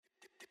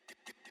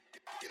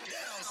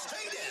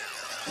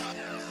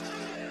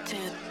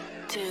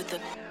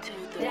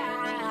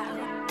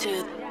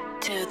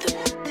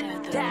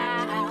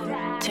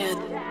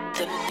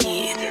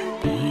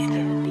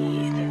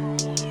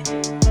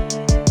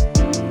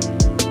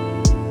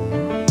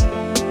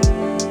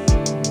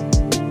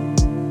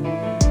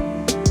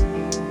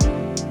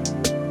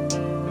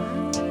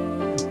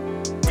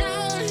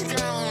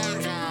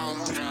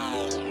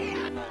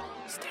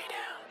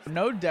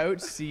No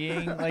doubt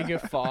seeing like a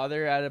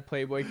father at a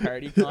Playboy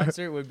Carti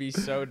concert would be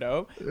so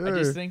dope. I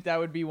just think that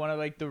would be one of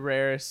like the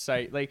rarest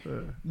sight, like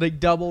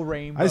double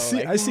rainbow. I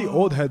see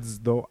old heads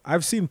though.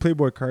 I've seen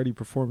Playboy Carti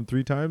perform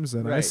 3 times,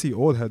 and I see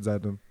old heads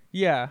at them.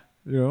 Yeah,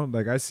 you know,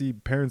 like I see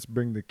parents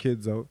bring the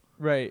kids out.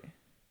 Right.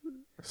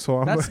 So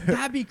I'm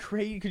that'd be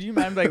crazy. Could you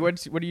imagine like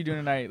what are you doing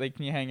tonight? Like,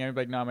 can you hang out?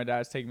 Like, nah, my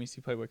dad's taking me to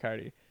see Playboy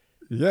Carti.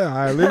 Yeah,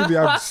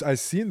 I've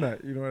seen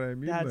that. You know what I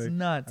mean? That's like,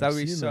 nuts. That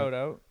would be so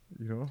dope.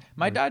 You know,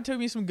 my dad took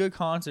me some good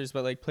concerts,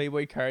 but like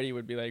Playboy Carti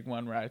would be like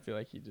one where I feel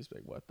like he'd just be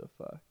like, what the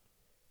fuck?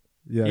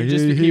 Yeah,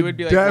 he would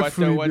be like,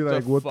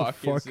 what the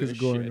fuck is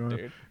going shit, on?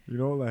 Dude? You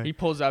know, like he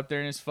pulls up there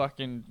and is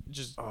fucking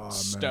just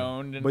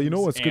stoned, and but you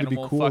know what's gonna be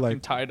cool? Fucking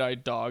like tie-dye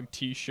dog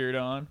T-shirt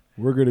on.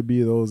 We're gonna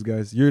be those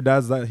guys. Your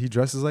dad's that he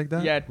dresses like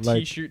that? Yeah, like,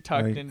 T-shirt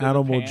tucked like into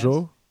Animal the pants.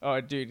 Joe.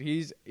 Oh, dude,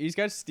 he's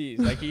got steez.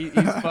 Like he's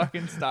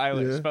fucking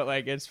stylish, but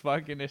like it's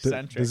fucking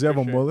eccentric. Does he have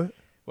a mullet?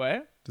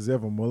 What? Does he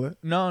have a mullet?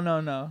 No.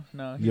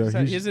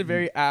 He's a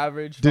very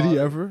average. Did he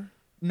ever?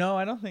 No,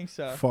 I don't think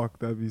so. Fuck,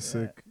 that'd be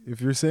sick.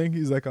 If you're saying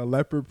he's like a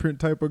leopard print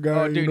type of guy,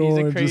 oh, dude, you know,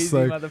 he's a crazy just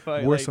like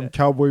motherfucker. wear like some that.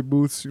 cowboy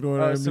boots, you know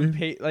what I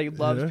mean?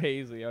 Loves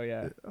paisley. Oh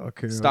yeah.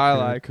 Okay.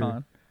 Style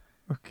icon.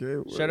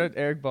 Okay. Shout out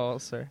Eric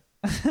Balser.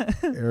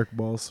 Eric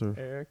Balser.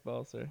 Eric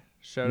Balser.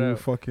 Shout you out.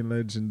 Fucking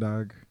legend,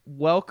 dog.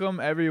 Welcome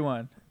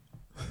everyone.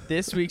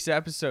 This week's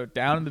episode,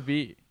 Down on the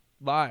Beat,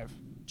 live.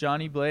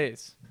 Johnny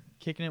Blaze,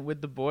 kicking it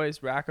with the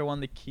boys. Racco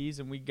on the keys,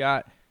 and we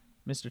got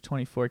Mr.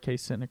 24K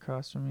sitting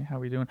across from me. How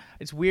we doing?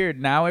 It's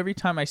weird. Now every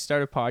time I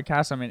start a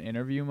podcast, I'm in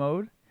interview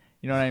mode.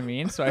 You know what I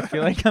mean? So I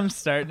feel like I'm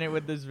starting it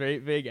with this very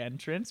big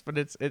entrance, but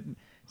it's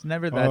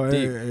never that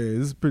deep. Hey,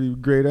 this is a pretty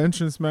great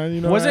entrance, man.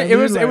 You know, was it? It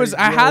was.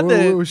 I had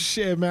the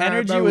shit, man.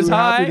 energy was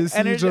high.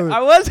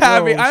 I was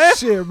happy.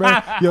 Shit,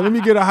 man. Yo, let me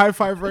get a high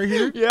five right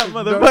here. Yeah,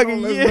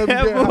 motherfucker.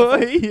 Yeah, boy.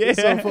 Yeah. It's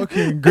a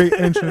fucking great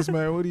entrance,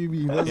 man. What do you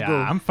mean? Let's go.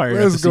 I'm fired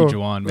up to see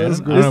Juwan, man. I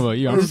don't know about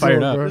you. I'm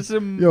fired up. This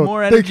is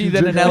more energy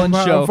than an Ellen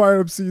show. I'm fired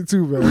up to see you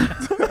too, man.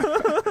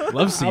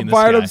 Love seeing this guy.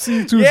 I'm fired up to see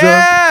you too,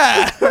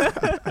 John.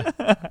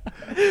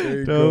 There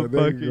you go.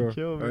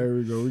 Kill me. There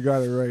we go. We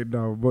got it right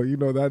now. But you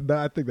know that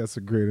I think that's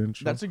a great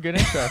intro. That's a good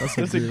intro.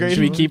 That's a great. Should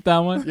we keep that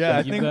one? Yeah,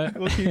 I think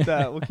we'll keep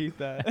that. We'll keep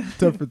that.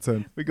 10 for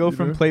 10. We go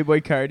from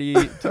Playboy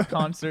Carti to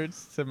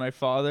concerts to my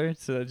father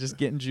to just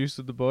getting juice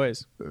with the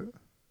boys.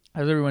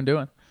 How's everyone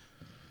doing?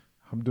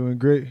 I'm doing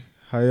great.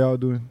 How y'all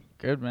doing?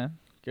 Good, man.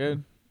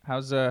 Good.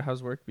 How's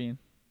work been?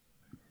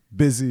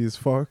 Busy as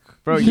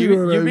fuck. Bro,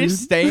 you've been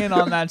staying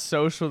on that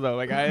social though.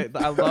 Like I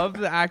love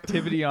the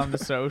activity on the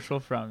social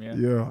from you.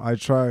 Yeah, I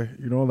try.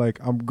 You know, like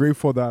I'm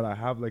grateful that I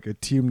have like a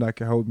team that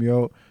can help me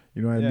out.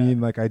 You know what I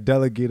mean? Like I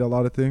delegate a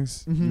lot of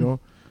things. Mm-hmm. You know,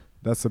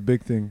 that's a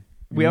big thing.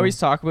 We always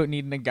talk about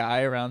needing a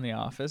guy around the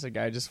office. A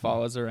guy just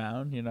follows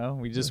around. You know,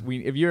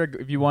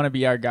 if you want to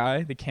be our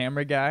guy, the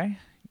camera guy.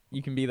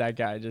 You can be that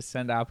guy. Just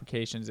send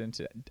applications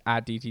into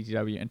at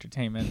DTTW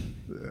Entertainment.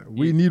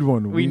 We need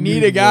one. We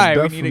need a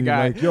guy. We need a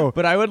guy. Like, yo,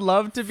 but I would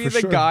love to be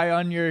the guy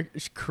on your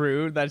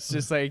crew that's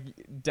just like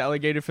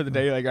delegated for the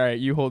day. Like, all right,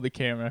 you hold the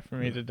camera for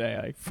me today.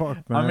 Like,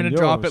 fuck, man. I'm gonna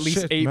drop at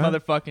least 8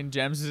 motherfucking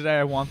gems today.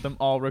 I want them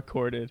all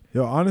recorded.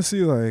 Yo,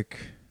 honestly, like,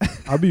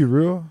 I'll be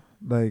real.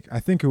 Like, I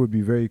think it would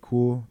be very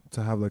cool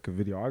to have like a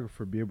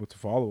videographer be able to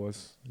follow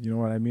us. You know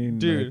what I mean?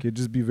 Dude. Like, it'd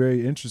just be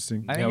very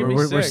interesting. I think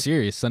we're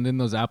serious. Send in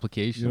those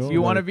applications. You know, if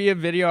you want to be a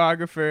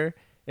videographer,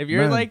 if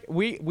you're like,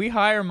 we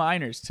hire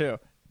minors too.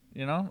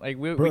 You know, like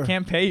we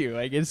can't pay you.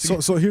 Like it's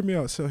so hear me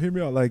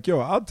out. Like, yo,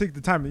 I'll take the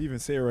time to even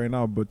say it right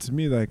now. But to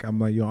me, like, I'm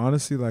like, yo,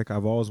 honestly, like,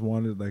 I've always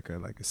wanted like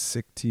a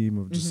sick team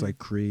of just like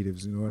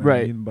creatives. You know what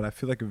I mean? But I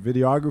feel like a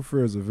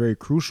videographer is a very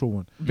crucial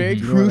one.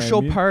 Very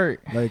crucial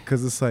part. Like,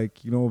 cause it's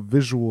like, you know,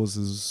 visuals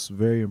is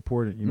very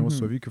important. You know,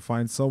 so if you can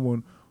find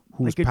someone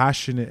who's like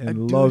passionate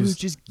and loves who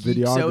just geeks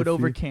videography, out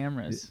over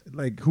cameras,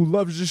 like who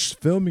loves just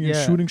filming and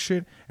shooting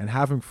shit and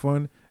having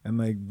fun. And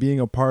like being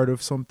a part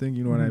of something,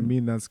 you know what I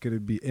mean? That's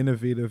gonna be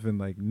innovative and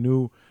like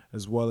new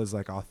as well as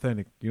like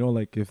authentic. You know,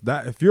 like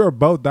if you're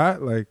about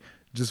that, like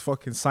just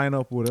fucking sign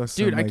up with us,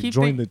 dude. And like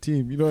join the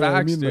team. You know what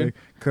I mean? Dude. Like,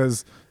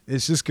 cause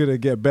it's just gonna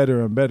get better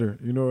and better.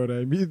 You know what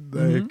I mean?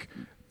 Like,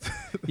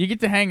 you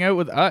get to hang out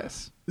with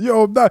us.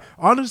 Yo,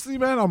 honestly,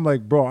 man, I'm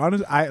like, bro.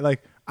 Honestly,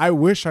 I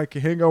wish I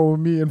could hang out with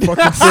me and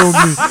fucking film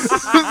me.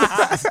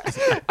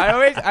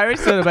 I always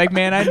said, like,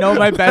 man, I know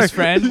my best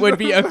friend would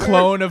be a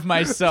clone of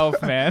myself,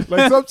 man.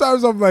 Like,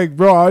 sometimes I'm like,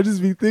 bro, I'll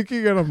just be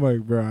thinking, and I'm like,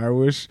 bro, I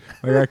wish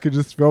like I could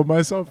just film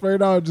myself right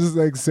now and just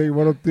like say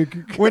what I'm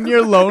thinking. When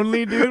you're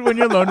lonely, dude,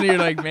 you're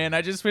like, man,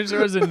 I just wish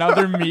there was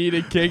another me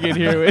to kick it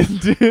here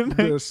with, dude.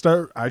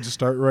 Like, I just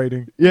start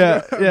writing.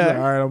 Yeah, Like, yeah.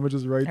 all right, I'm gonna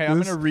just write Hey, this.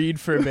 I'm gonna read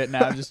for a bit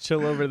now. Just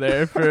chill over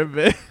there for a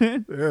bit.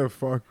 Yeah,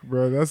 fuck,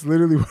 bro. That's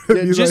literally what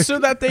it be Just like. so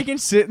that they can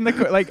sit in the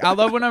like. I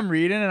love when I'm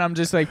reading and I'm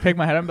just like pick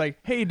my head. I'm like,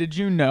 hey, did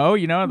you know?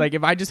 You know, like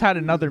if I just had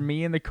another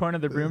me in the corner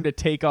of the room to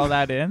take all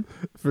that in.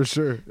 For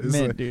sure, it's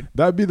Man, like, dude,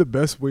 that'd be the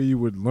best way you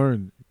would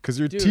learn because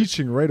you're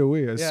teaching right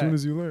away as soon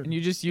as you learn. And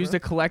you just use the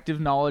collective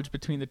knowledge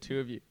between the two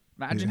of you.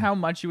 Imagine how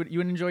much you would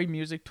enjoy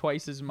music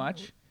twice as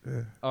much.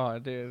 Yeah. Oh,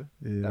 dude.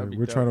 Yeah,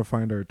 we're trying to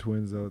find our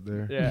twins out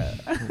there.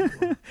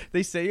 Yeah.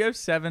 They say you have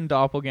 7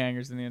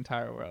 doppelgangers in the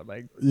entire world.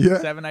 Like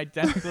 7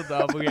 identical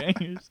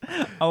doppelgangers.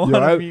 I want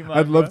to meet my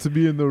I'd love to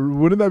be in the room.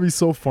 Wouldn't that be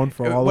so fun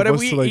for all of us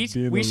to like be in the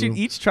room? We should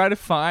each try to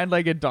find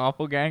like a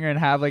doppelganger and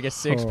have like a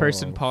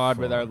 6-person pod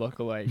with our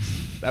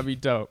lookalikes. That'd be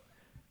dope.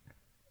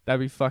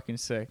 That'd be fucking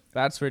sick.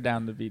 That's where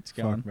Down the Beat's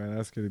going. Fuck, man,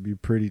 that's gonna be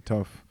pretty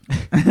tough.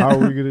 How are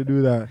we gonna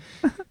do that?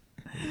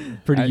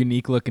 Pretty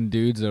unique looking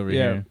dudes over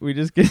here. We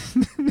just get.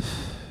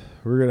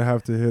 We're gonna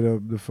have to hit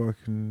up the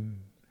fucking.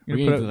 We're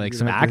gonna put like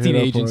some acting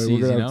agencies,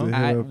 you know,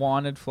 at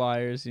wanted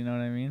flyers. You know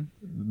what I mean?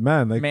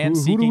 Man, like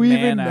who do we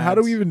even? How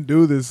do we even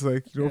do this?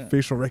 Like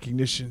facial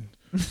recognition.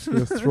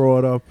 Just throw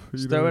it up.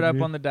 Just throw it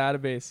up on the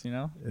database. You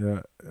know.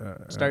 Yeah.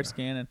 Start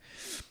scanning.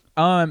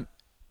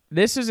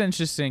 This is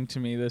interesting to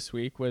me this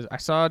week. Was I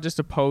saw just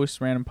a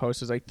random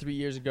post. It was like 3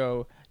 years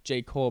ago.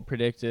 J. Cole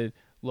predicted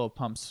Lil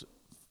Pump's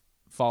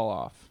fall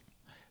off.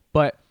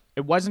 But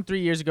it wasn't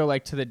 3 years ago,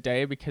 like to the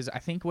day, because I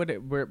think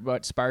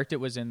what sparked it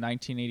was in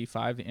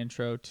 1985, the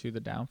intro to The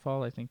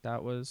Downfall. I think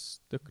that was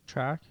the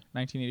track.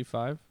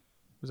 1985,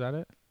 was that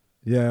it?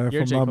 Yeah,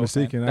 if I'm not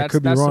mistaken, I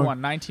could be wrong. That's the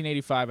one.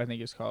 1985, I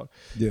think it's called.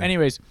 Yeah.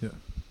 Anyways,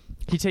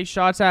 he takes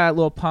shots at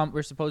Lil Pump.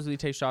 We're supposedly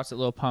take shots at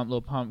Lil Pump.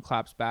 Lil Pump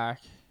claps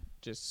back.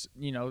 Just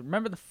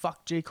remember the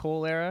fuck J.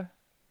 Cole era?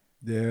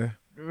 Yeah.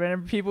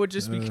 Remember people would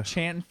just be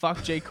chanting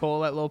 "fuck J.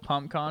 Cole" at Lil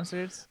Pump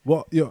concerts.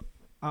 Well,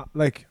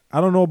 I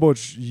don't know about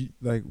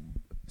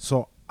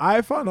so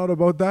I found out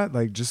about that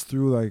like just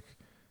through like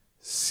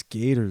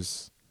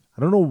skaters.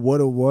 I don't know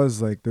what it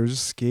was like. There's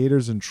just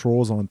skaters and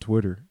trolls on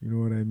Twitter. You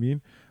know what I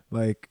mean?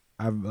 Like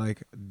I've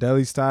like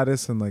Deli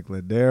Status and like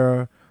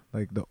Ladera,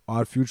 like the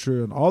Odd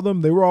Future and all of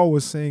them. They were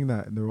always saying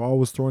that, and they were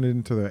always throwing it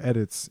into their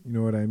edits. You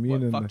know what I mean?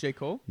 What, and fuck J.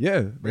 Cole?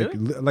 Yeah, really?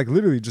 like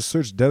literally just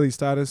search Deli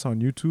Status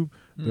on YouTube.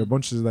 There are a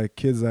bunch of like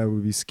kids that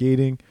would be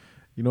skating.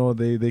 You know,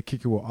 they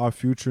kick it with Odd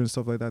Future and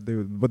stuff like that.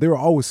 But they were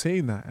always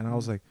saying that, and I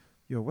was like,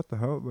 yo, what the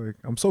hell? Like,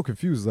 I'm so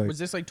confused. Like, was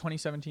this like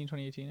 2017,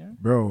 2018 era?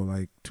 Bro,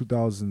 like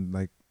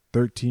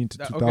 2013 to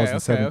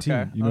 2017.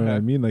 Okay. You know what I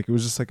mean? Like, it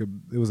was just like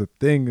it was a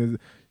thing.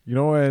 You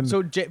know, and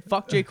so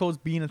fuck J. Cole's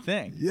being a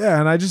thing. Yeah,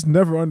 and I just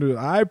never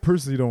I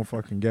personally don't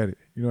fucking get it.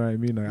 You know what I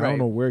mean? Like, I don't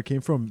know where it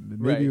came from.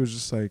 Maybe it was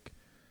just like,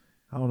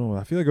 I don't know.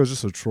 I feel like it was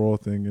just a troll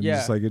thing, and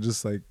it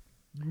just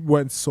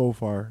went so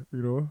far.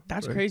 You know?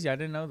 That's crazy. I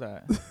didn't know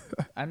that.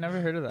 I never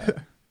heard of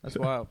that. That's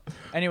wild.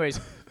 Anyways,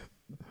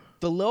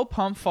 the Lil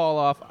Pump fall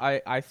off,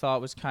 I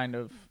thought was kind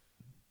of,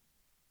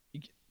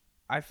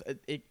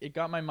 it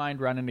got my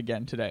mind running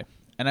again today.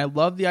 And I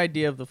love the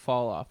idea of the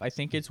fall off. I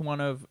think it's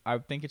one of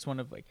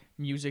like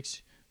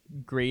music's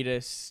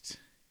greatest,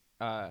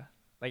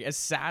 like as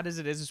sad as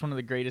it is, it's one of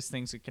the greatest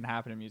things that can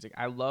happen in music.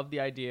 I love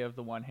the idea of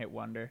the one hit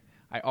wonder.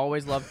 I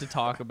always love to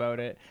talk about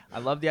it. I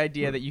love the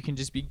idea that you can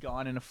just be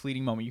gone in a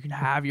fleeting moment. You can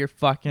have your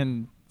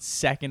fucking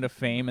second of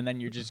fame and then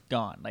you're just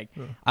gone. Like,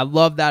 I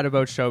love that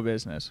about show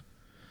business.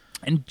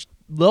 And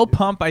Lil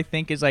Pump, I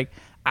think, is like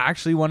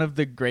actually one of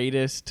the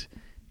greatest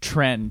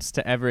trends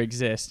to ever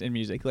exist in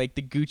music. Like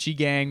the Gucci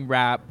Gang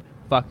rap,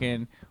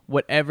 fucking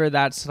whatever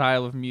that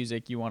style of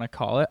music you want to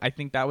call it. I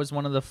think that was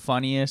one of the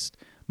funniest,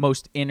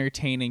 most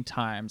entertaining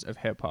times of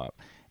hip hop.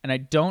 And I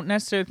don't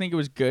necessarily think it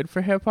was good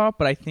for hip hop,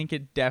 but I think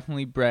it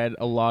definitely bred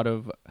a lot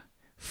of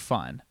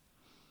fun.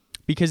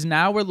 Because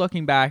now we're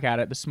looking back at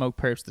it, the Smoke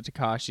Perps, the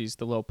Tekashis,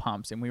 the Lil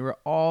Pumps, and we were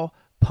all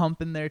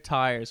pumping their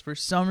tires. For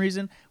some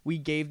reason, we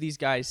gave these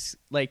guys,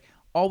 like,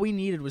 all we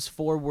needed was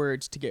 4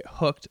 words to get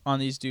hooked on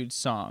these dudes'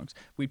 songs.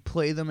 We'd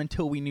play them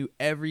until we knew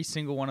every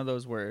single one of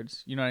those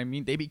words. You know what I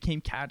mean? They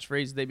became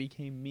catchphrases, they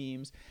became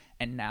memes,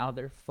 and now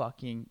they're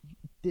fucking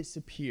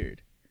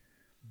disappeared.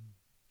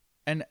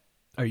 And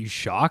are you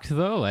shocked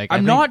though? Like,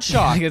 I'm not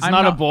shocked. It's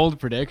not a bold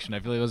prediction. I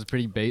feel like it was a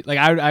pretty bait. Like,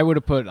 I would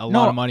have put a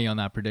lot of money on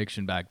that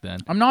prediction back then.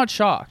 I'm not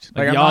shocked.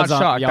 Like I'm not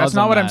shocked. That's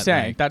not what I'm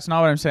saying. That's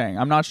not what I'm saying.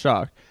 I'm not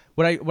shocked.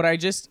 What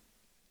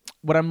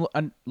I'm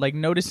like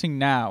noticing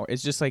now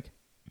is just like,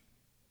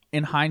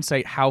 in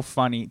hindsight, how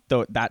funny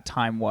that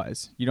time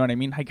was. You know what I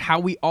mean? Like how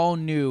we all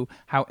knew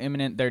how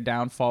imminent their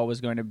downfall was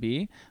going to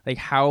be. Like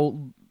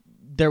how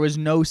there was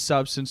no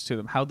substance to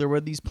them, how there were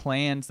these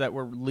plans that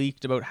were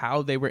leaked about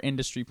how they were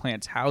industry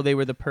plans, how they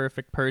were the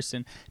perfect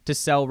person to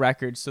sell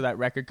records so that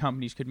record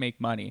companies could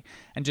make money.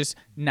 And just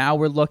now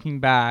we're looking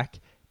back,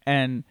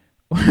 and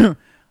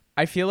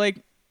I feel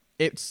like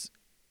it's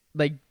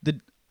like the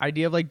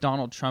idea of like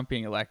Donald Trump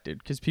being elected,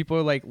 because people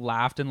are like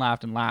laughed and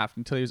laughed and laughed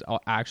until he was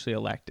actually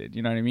elected.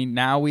 You know what I mean?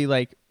 Now we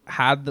like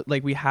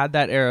we had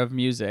that era of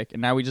music,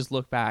 and now we just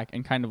look back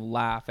and kind of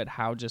laugh at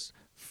how just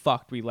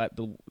fucked we let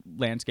the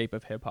landscape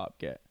of hip hop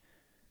get.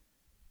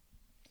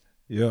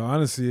 Yeah,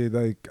 honestly,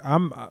 like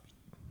I'm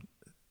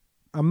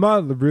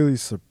not really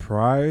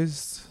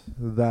surprised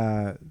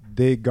that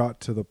they got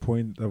to the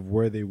point of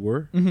where they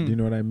were. Mm-hmm. You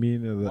know what I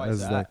mean? Why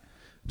is that? Like,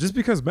 just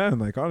because, man,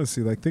 like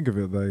honestly, like think of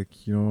it,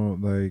 like, you know,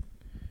 like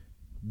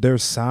their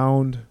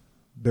sound,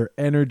 their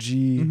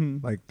energy,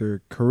 mm-hmm. like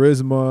their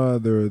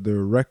charisma,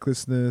 their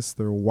recklessness,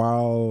 their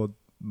wild,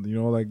 you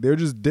know, like they're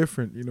just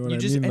different. You know what I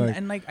mean?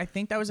 And like I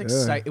think that was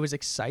it was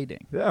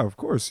exciting. Yeah, of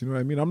course. You know what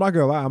I mean? I'm not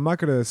gonna lie. I'm not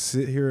gonna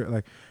sit here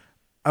like,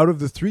 out of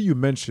the three you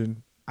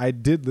mentioned, I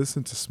did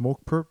listen to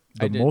Smoke Perp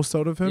the most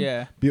out of him.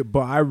 Yeah. But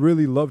I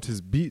really loved his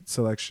beat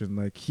selection.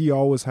 Like he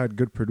always had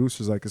good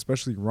producers, like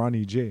especially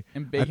Ronnie J.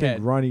 And Big I think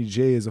Head. Ronnie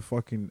J is a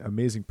fucking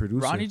amazing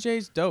producer. Ronnie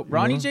J's dope.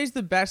 Ronnie J's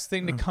the best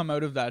thing to come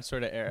out of that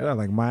sort of era. Yeah,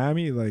 like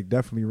Miami, like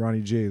definitely Ronnie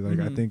J. Like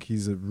mm-hmm. I think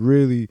he's a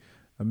really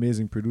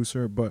amazing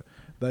producer. But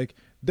like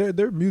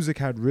their music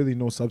had really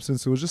no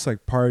substance. It was just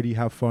like party,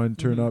 have fun,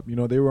 turn mm-hmm. up. You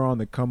know, they were on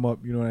the come up.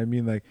 You know what I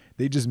mean? Like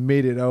they just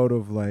made it out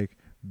of like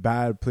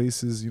bad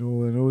places, you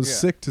know, and it was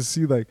sick to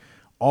see like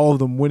all of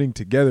them winning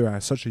together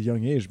at such a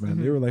young age, man.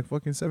 Mm-hmm. They were like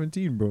fucking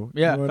 17, bro.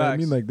 Yeah, you know what I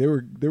mean? Like they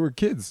were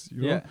kids,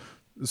 you know. Yeah.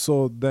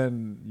 So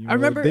then, you know, I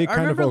remember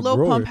of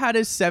Lil Pump had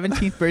his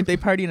 17th birthday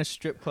party in a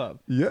strip club.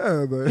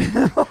 Yeah,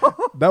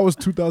 that was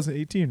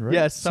 2018, right?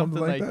 Yeah, something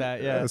like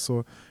that. Yeah.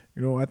 So,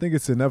 you know, I think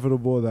it's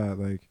inevitable that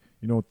like,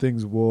 you know,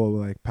 things will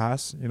like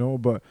pass, you know,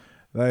 but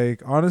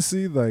like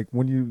honestly, like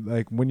when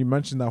you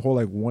mentioned that whole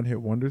like one hit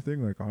wonder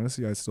thing, like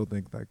honestly, I still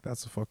think like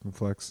that's a fucking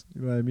flex.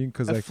 You know what I mean?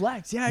 Because like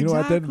flex, yeah, you know,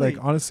 exactly. at the end,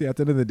 like honestly, at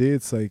the end of the day,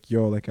 it's like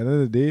yo, like at the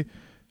end of the day,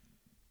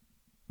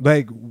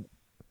 like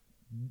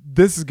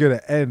this is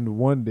gonna end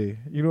one day.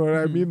 You know what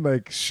I mean?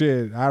 Like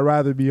shit, I'd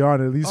rather be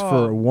on at least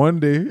for one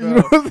day. You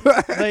know,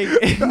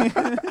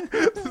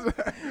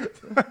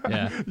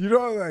 yeah. You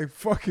know, like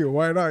fuck it,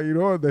 why not? You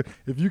know, that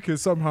if you can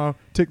somehow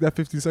take that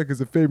 15 seconds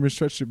of fame and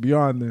stretch it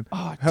beyond, then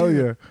hell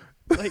dude. yeah.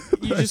 Like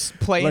you just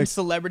playing like,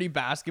 celebrity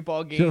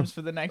basketball games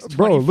for the next 25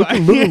 bro, look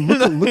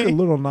years. at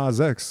Lil Nas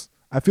X.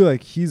 I feel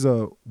like he's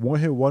a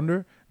one-hit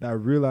wonder that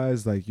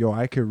realized like, yo,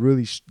 I could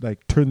really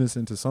like turn this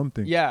into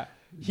something. Yeah.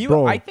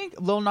 I think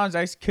Lil Nas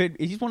X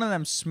he's one of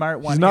them smart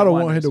one-hit He's not a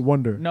wonders. one-hit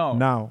wonder. No.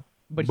 Now.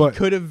 But he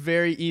could have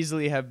very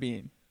easily have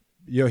been.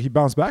 Yo, he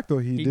bounced back though.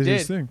 He did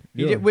his thing.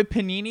 He did with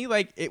Panini.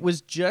 Like it was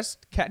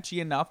just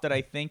catchy enough that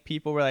I think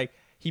people were like,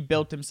 he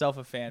built himself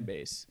a fan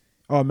base.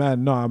 Oh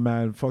man, nah,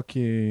 man,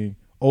 fucking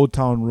Old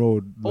Town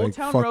Road. Old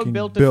Town Road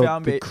built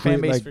a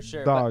fan base like, for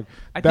sure. Dog,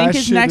 I think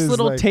his next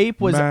little like, tape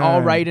was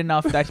all right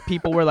enough that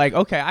people were like,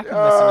 okay, I can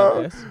listen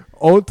to this.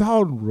 Old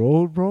Town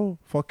Road, bro,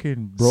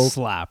 fucking broke.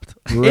 Slapped.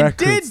 It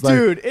did,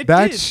 dude.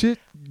 That shit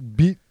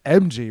beat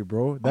MJ,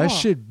 bro. That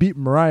shit beat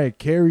Mariah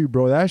Carey,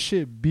 bro. That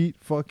shit beat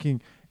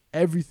fucking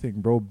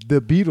everything, bro.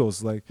 The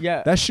Beatles, like,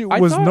 that shit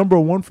was number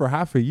one for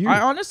half a year. I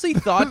honestly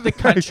thought the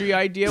country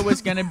idea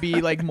was gonna be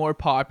like more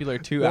popular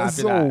too. That's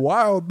after so that,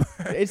 wild.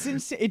 it's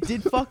insane. It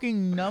did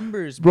fucking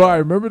numbers, bro. I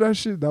remember that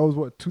shit. That was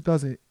what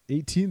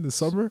 2018, the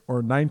summer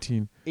or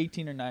 19.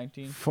 18 or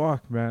 19.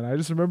 Fuck, man. I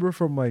just remember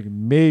from like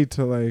May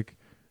to like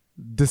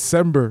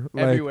December,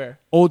 like everywhere.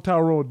 Old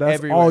Town Road. That's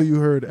everywhere. All you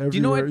heard everywhere. Do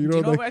you know what? You know, do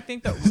you know like, what I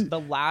think that the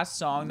last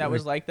song that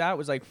was like that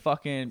was like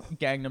fucking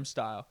Gangnam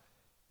Style.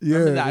 Yeah,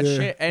 remember that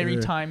shit? Every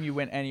time you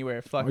went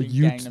anywhere, fucking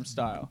Gangnam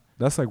Style.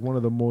 That's like one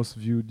of the most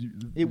viewed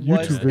YouTube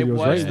videos, it was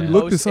right? The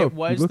Look most, this up. It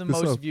was the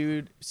most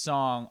viewed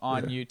song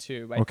on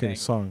YouTube. I think.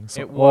 Song.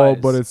 It was.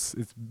 Oh, but it's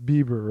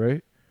Bieber,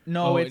 right?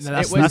 No,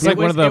 that's like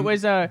one of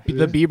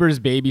the Bieber's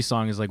Baby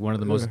song is like one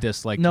of the most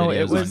disliked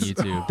videos on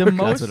YouTube. The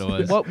most, that's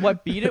what it was.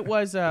 What beat it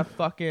was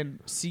fucking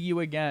 "See You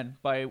Again"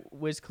 by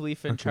Wiz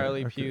Khalifa and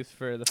Charlie Puth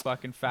for the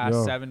fucking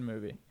Fast 7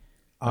 movie.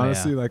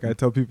 Honestly, like I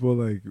tell people,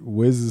 like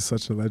Wiz is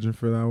such a legend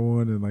for that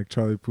one, and like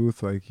Charlie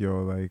Puth, like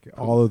yo, like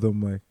all of them,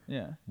 like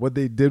what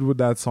they did with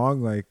that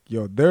song, like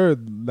yo, they're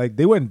like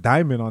they went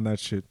diamond on that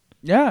shit.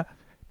 Yeah,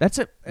 that's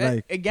it.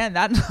 Like, again,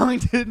 that song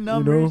did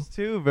numbers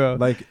too, bro.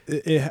 Like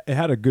it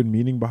had a good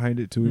meaning behind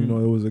it too. You know,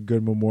 it was a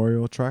good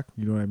memorial track.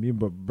 You know what I mean?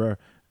 But bro,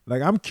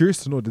 like I'm curious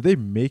to know, did they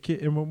make it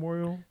in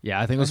memorial?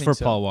 Yeah, I think it was for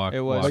Paul Walker.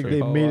 It was like they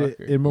Paul made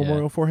Walker. It in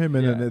memorial for him,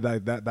 and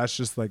then that's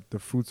just like the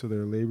fruits of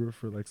their labor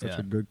for like such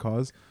a good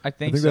cause. I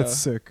think that's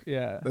sick.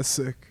 Yeah, that's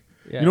sick.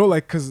 Yeah. You know,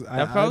 like because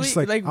I just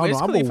like Wiz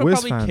I'm Khalifa a Wiz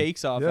probably fan.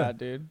 Cakes off that,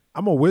 dude.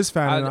 I'm a Wiz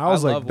fan, and I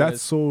was like, that's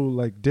Wiz. so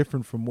like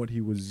different from what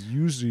he was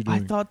usually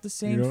doing. I thought the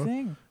same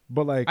thing.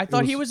 But like, I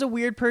thought he was a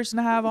weird person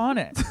to have on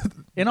it.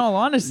 In all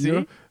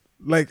honesty,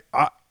 like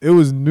it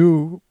was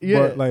new,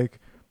 but like,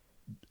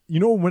 you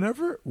know,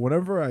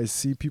 whenever I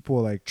see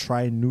people like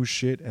try new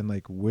shit and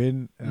like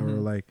win or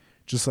like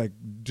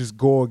just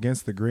go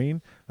against the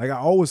grain, like I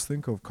always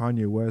think of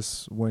Kanye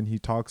West when he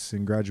talks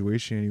in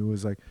Graduation. He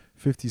was like,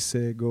 50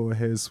 said, go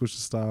ahead, switch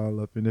the style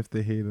up, and if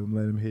they hate him,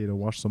 let him hate and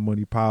watch some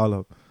money pile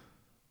up.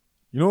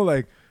 You know,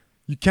 like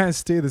you can't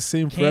stay the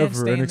same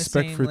forever and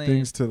expect for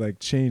things to like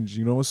change,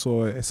 you know?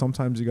 So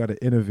sometimes you got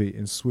to innovate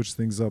and switch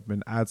things up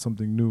and add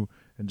something new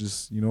and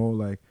just, you know,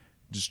 like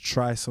just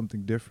try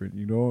something different,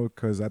 you know?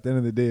 Because at the end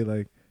of the day,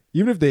 like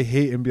even if they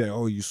hate and be like,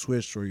 oh, you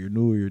switched or you're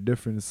new or you're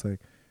different, it's like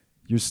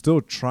you're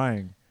still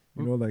trying.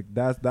 You know, like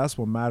that's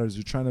what matters.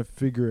 You're trying to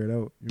figure it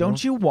out.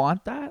 Don't you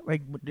want that?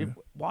 Like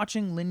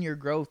watching linear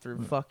growth or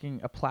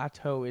fucking a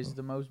plateau is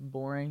the most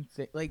boring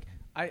thing. Like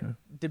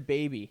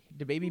DaBaby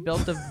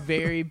built a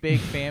very big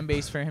fan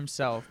base for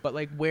himself, but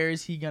like where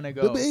is he gonna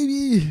go?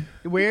 DaBaby.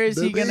 Where is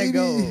he gonna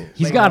go?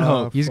 He's got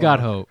hope. He's got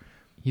hope.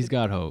 He's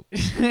got hope.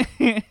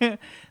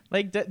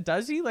 Like,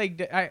 does he?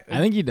 Like, I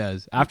think he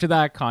does. After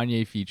that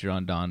Kanye feature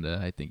on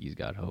Donda, I think he's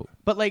got hope.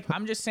 But like,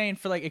 I'm just saying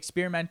for like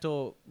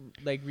experimental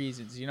like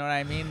reasons. You know what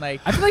I mean?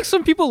 Like, I feel like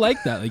some people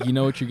like that. Like, you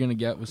know what you're gonna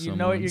get with someone. You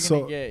know what you're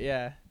gonna get.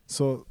 Yeah.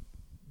 So,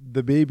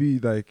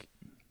 DaBaby, like,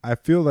 I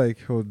feel like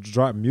he'll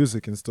drop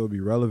music and still be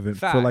relevant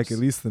for like at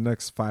least the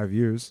next 5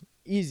 years.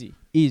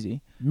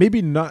 Easy.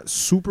 Maybe not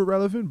super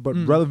relevant, but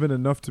relevant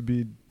enough to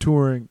be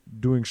touring,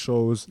 doing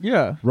shows,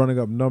 running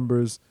up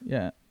numbers.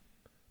 Yeah.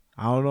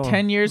 I don't know.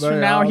 10 years from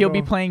now, he'll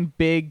be playing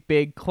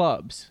big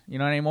clubs. You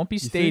know what I mean? Won't be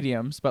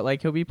stadiums, but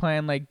like he'll be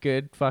playing like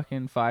good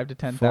fucking 5,000 to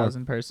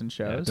 10,000 person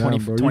shows. Yeah,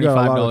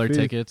 $25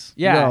 tickets.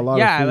 Yeah,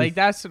 like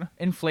that's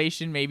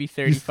inflation, maybe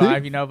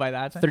 35. You know, by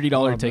that time,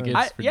 $30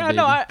 tickets.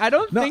 I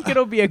don't think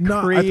it'll be a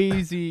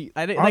crazy.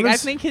 I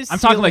think his. I'm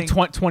talking like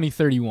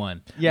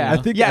 2031.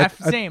 Yeah, you know?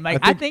 Same. Like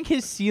I think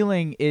his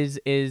ceiling is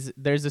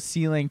there's a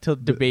ceiling to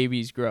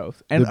DaBaby's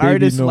growth, and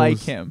artists like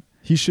him.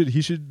 He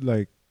should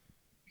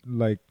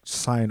like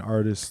sign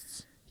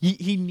artists.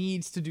 He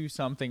needs to do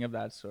something of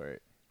that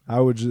sort.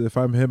 I would if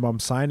I'm him, I'm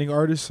signing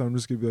artists. I'm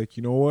just gonna be like,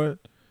 you know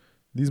what?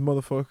 These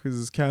motherfuckers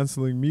is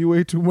canceling me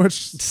way too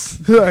much.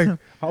 Like,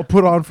 I'll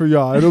put on for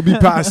y'all. It'll be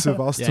passive.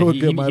 I'll still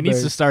get my bag. He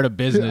needs to start a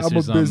business. I'm or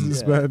a something.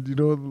 businessman, you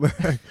know.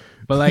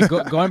 But like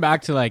going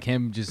back to like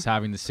him just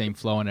having the same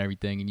flow and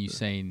everything, and you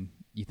saying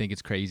you think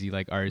it's crazy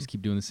like artists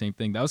keep doing the same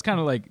thing. That was kind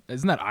of like,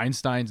 isn't that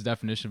Einstein's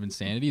definition of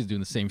insanity? Is doing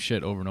the same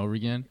shit over and over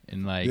again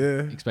and like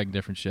expecting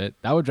different shit.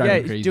 That would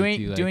drive me crazy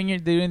too. Like,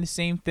 doing the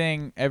same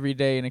thing every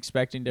day and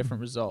expecting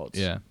different results.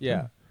 Yeah.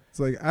 It's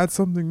like add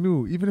something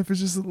new, even if it's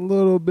just a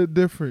little bit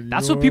different.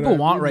 That's what people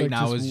want right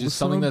now is just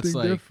something that's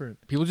like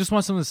different. People just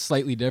want something that's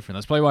slightly different.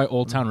 That's probably why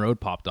Old Town Road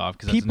popped off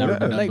because that's never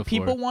been done before.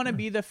 People want to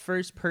be the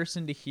first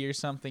person to hear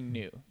something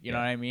new. You know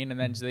what I mean? And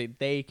then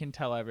they can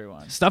tell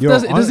everyone. It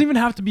doesn't even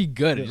have to be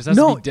good. It just has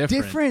to be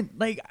different.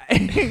 Like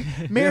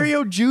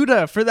Mario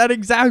Judah for that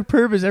exact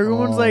purpose.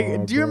 Everyone's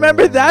like, do you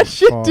remember that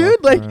shit,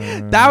 dude? Like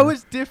that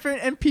was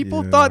different, and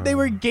people thought they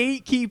were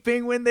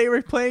gatekeeping when they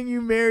were playing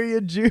you Mario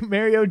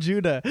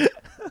Judah.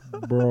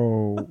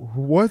 Bro,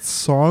 what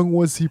song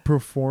was he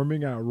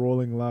performing at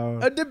Rolling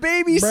Loud? A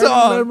DaBaby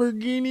song.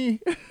 Lamborghini.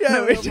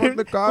 Yeah, when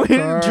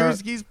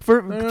Drewski's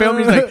filming,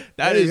 he's like,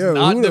 that is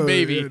not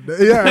DaBaby.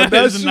 Yeah,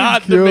 that is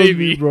not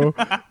DaBaby, bro.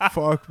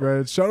 Fuck,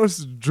 man. Shout out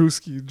to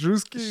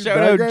Drewski. Shout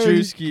out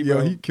Drewski, bro.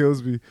 Yo, he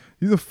kills me.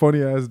 He's a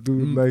funny ass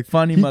dude. Like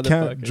funny he motherfucker.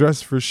 Can't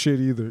dress for shit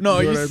either.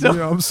 No, you know what I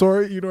mean? I'm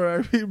sorry, you know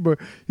what I mean? But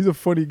he's a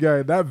funny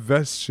guy. That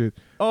vest shit.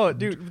 Oh,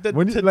 dude, the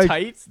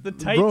tights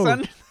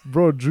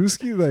bro,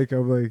 Drewski, like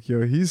I'm like,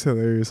 yo, he's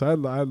hilarious. I'd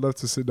love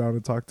to sit down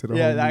and talk to the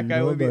homie, that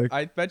guy would be. Like,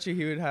 I bet you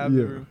he would have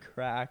the room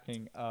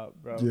cracking up,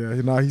 bro.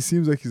 Yeah, he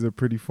seems like he's a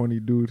pretty funny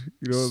dude.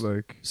 You know,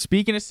 like.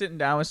 Speaking of sitting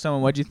down with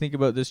someone, what'd you think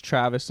about this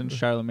Travis and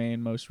Charlamagne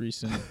most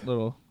recent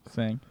little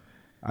thing?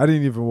 I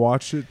didn't even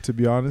watch it, to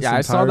be honest. Yeah,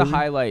 entirely. I saw the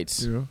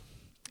highlights. You know?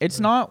 It's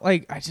not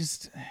like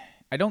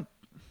I don't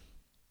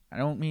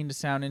mean to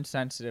sound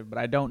insensitive, but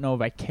I don't know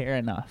if I care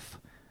enough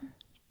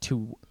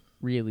to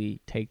really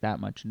take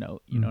that much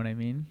note. You know what I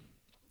mean?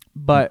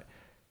 But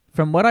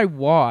from what I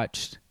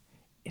watched,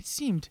 it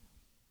seemed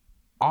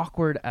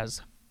awkward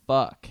as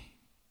fuck.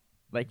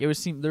 Like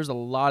there's a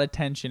lot of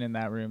tension in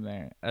that room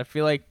there. I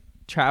feel like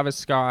Travis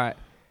Scott,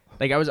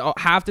 like I was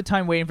half the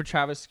time waiting for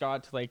Travis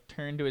Scott to like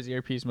turn to his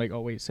earpiece and be like,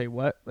 oh wait, say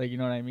what? Like, you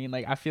know what I mean?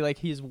 Like I feel like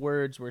his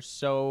words were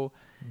so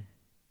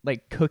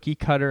like cookie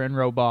cutter and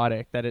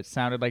robotic that it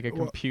sounded like a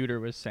computer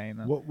was saying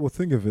them. Well,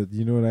 think of it.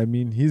 You know what I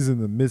mean? He's in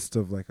the midst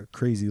of like a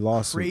crazy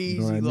lawsuit. You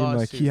know what I mean?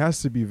 Like he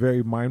has to be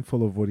very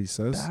mindful of what he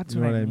says. That's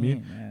you know what I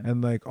mean? Man.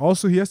 And like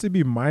also he has to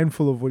be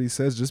mindful of what he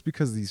says just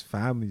because of these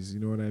families. You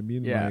know what I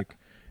mean? Yeah. Like,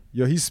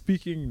 yo, he's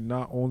speaking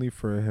not only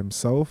for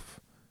himself,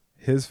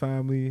 his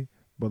family,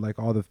 but like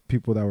all the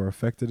people that were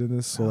affected in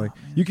this. So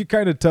you could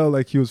kind of tell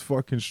like he was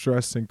fucking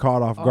stressed and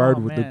caught off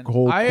guard with the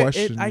whole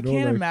question. I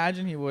can't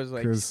imagine he was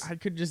like, I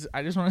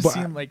just want to see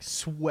him like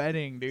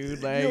sweating,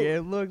 dude. Like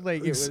it looked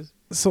like it was.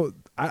 So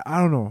I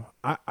don't know.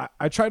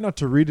 I try not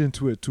to read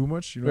into it too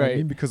much. You know what I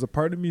mean? Because a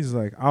part of me is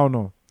like, I don't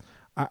know.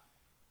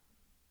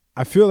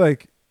 I feel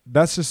like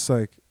that's just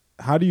like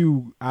how do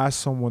you ask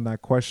someone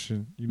that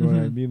question? You know what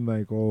I Mhm. mean?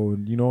 Like, oh,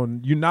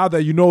 you now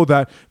that you know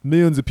that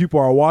millions of people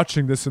are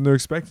watching this and they're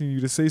expecting you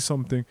to say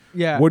something.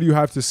 Yeah. What do you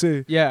have to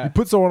say? Yeah. You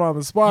put someone on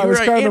the spot. You're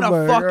It's kind in of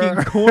a like,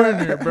 fucking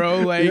corner, bro.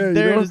 Like Yeah, you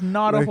there know? is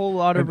not a Like, whole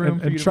lot of room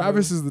for you and to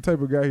Travis move. is the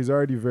type of guy. He's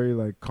already very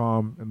like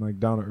calm and like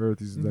down to earth.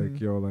 He's Mhm. like,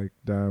 yo, like,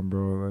 damn,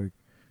 bro, like,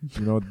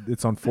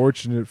 it's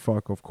unfortunate.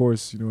 Fuck, of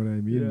course, you know what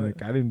I mean. Yeah.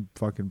 Like, I didn't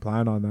fucking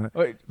plan on that.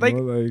 Like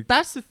Like,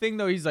 that's the thing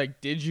though. He's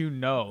like, did you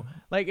know?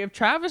 Like if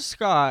Travis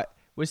Scott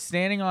was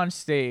standing on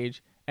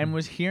stage and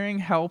was hearing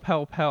help,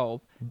 help,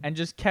 help, and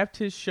just kept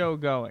his show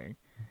going,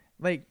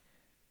 like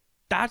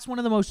that's one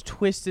of the most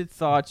twisted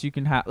thoughts you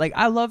can have. Like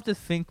I love to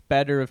think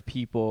better of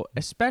people,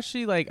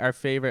 especially like our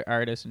favorite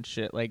artists and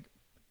shit. Like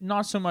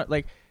not so much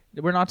like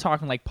we're not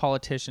talking like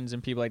politicians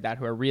and people like that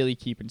who are really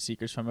keeping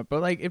secrets from it.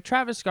 But like if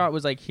Travis Scott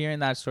was like hearing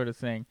that sort of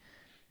thing,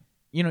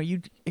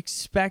 you'd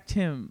expect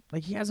him,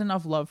 like he has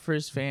enough love for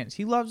his fans.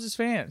 He loves his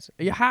fans.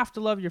 You have to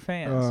love your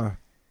fans.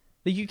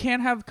 Like you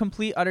can't have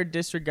complete utter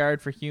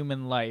disregard for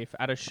human life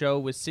at a show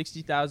with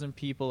 60,000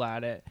 people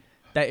at it.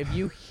 That if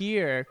you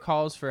hear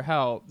calls for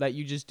help, that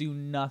you just do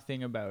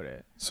nothing about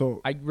it.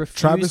 so I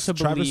refuse to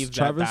believe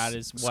Travis that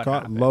is what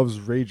Scott happened. loves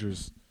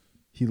ragers.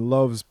 He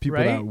loves people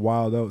Right? that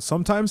wild out.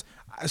 Sometimes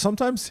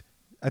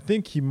I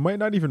think he might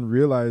not even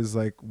realize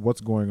like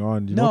what's going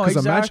on. You know, No, because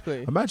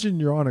exactly. imagine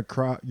you're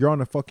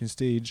on a fucking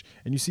stage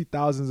and you see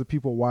thousands of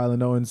people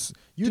wilding out, and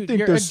you Dude, think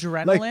your there's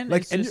adrenaline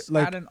like is and just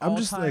like at an I'm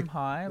just all-time like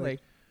high.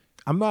 Like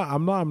I'm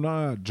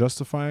not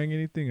justifying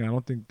anything. I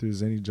don't think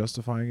there's any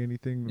justifying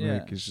anything. Yeah.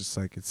 Like it's just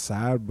like it's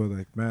sad, but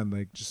like man,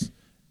 like just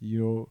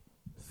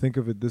think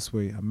of it this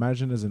way.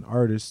 Imagine as an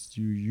artist,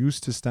 you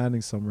used to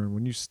standing somewhere, and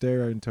when you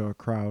stare into a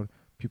crowd,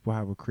 people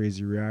have a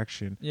crazy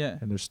reaction. yeah.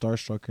 And they're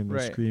starstruck and they're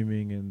Right.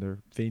 screaming and they're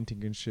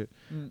fainting and shit.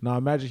 Mm. Now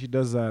imagine he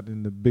does that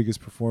in the biggest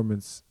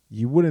performance.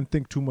 You wouldn't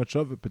think too much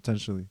of it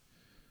potentially.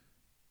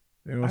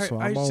 So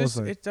I'm almost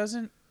like, it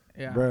doesn't.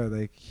 Yeah. bro,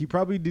 like he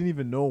probably didn't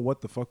even know what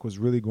the fuck was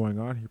really going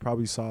on. He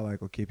probably saw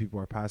like, okay, people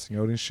are passing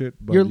out and shit.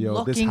 But You're this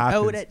looking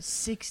happens. out at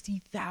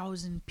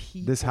 60,000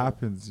 people. This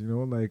happens,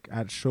 like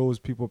at shows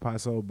people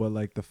pass out, but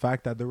like the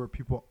fact that there were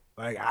people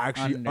like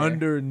actually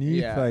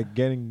underneath, Yeah. like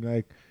getting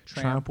like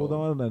trampled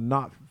on and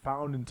not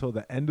found until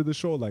the end of the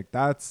show, like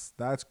that's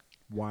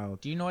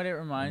wild. Do you know what it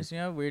reminds me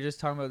of? We were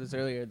just talking about this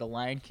earlier. The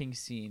Lion King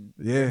scene.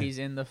 Yeah. Where he's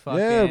in the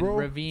fucking Bro.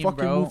 ravine, fucking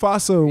bro.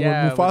 Mufasa.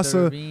 Yeah, When with the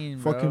Mufasa ravine,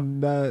 bro. fucking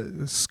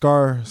that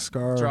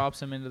Scar.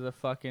 Drops him into the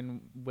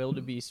fucking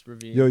wildebeest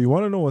ravine. Yo, you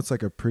want to know what's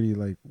like a pretty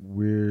like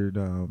weird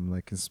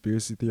like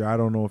conspiracy theory? I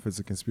don't know if it's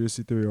a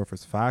conspiracy theory or if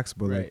it's facts,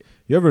 but like Right.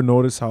 you ever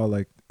notice how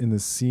like in the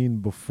scene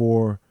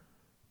before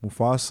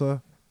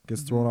Mufasa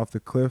gets thrown off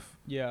the cliff,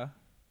 Yeah.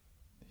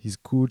 he's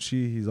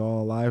Coochie, he's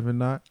all alive and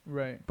that,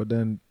 Right. but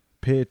then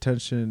pay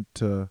attention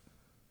to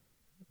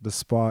the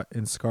spot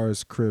in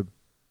Scar's crib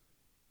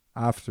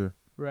after.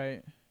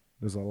 Right.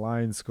 There's a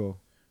lion skull.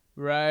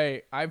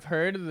 Right. I've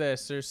heard of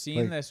this or seen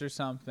Like- this or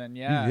something.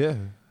 Yeah. Yeah.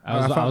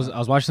 I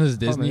was watching this I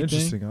found it Disney thing.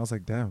 interesting. I was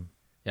like, damn.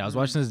 Yeah, I was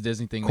watching this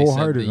Disney thing. They said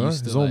Cold-hearted, they huh?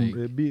 used His to own, like,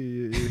 it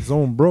be his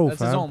own bro, That's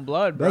fam. his own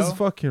blood, bro. That's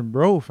fucking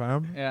bro,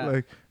 fam. Yeah.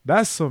 Like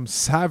that's some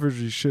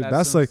savagery shit. That's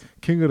That's some like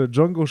King of the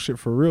Jungle shit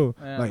for real.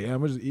 Yeah. Like,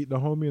 I'm gonna just eat the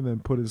homie and then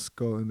put his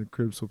skull in the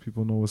crib so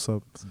people know what's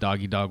up. it's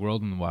doggy dog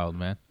world in the wild,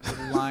 man.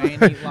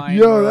 Lion eat lion.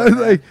 Yo, world, that's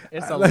man. like-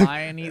 It's a like-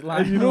 lion eat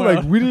lion. And world.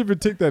 like we didn't even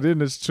take that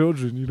in as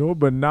children,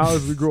 But now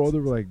as we grow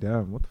older, we're like,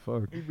 damn, what the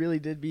fuck? He really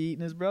did be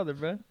eating his brother,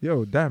 bro.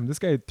 Yo, damn, this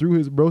guy threw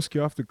his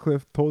broski off the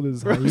cliff, told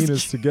his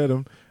hyenas to get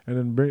him, and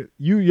then bring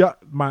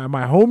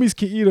my homies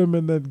can eat him,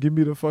 and then give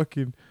me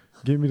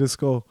the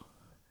skull.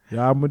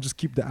 Yeah, I'm gonna just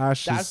keep the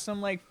ashes. That's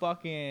some like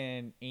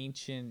fucking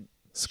ancient.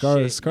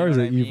 Scar's shit, you know an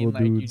what I mean? evil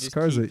Like, you dude. just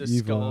Scar's keep an the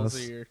evil skulls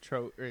ass. of your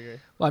throat or your.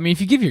 Well, I mean,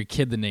 if you give your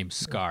kid the name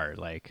Scar,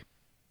 like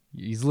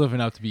he's living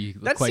up to be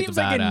That quite seems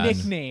the like badass. a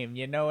nickname,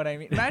 you know what I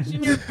mean?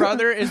 Imagine your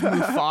brother is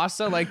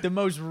Mufasa, like the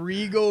most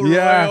regal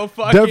Yeah, royal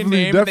fucking definitely,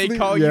 name. definitely. They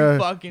call yeah. you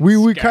fucking We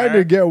Scar. kind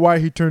of get why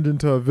he turned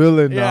into a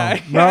villain Yeah,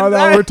 now. Now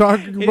that we're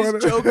talking about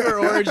his it. Joker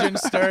origin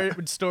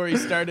story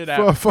started at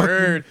Fucking-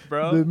 birth,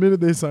 bro. The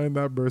minute they signed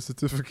that birth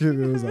certificate,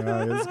 it was like,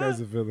 this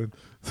guy's a villain.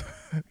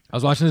 I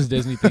was watching this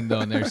Disney thing though,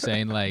 and they're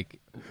saying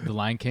like The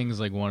Lion King is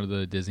like one of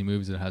the Disney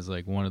movies that has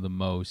like one of the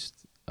most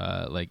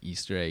like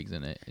Easter eggs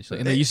in it. It's like-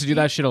 and they used to do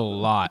that shit a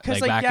lot,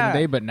 'Cause, like like, back in yeah. the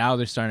day. But now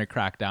they're starting to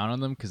crack down on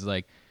them because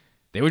like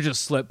they would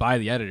just slip by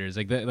the editors.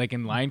 Like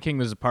in Lion King,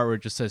 there's a part where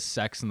it just says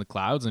 "sex in the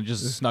clouds" and it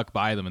just snuck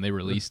by them, and they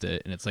released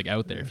it, and it's like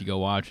out there if you go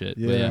watch it.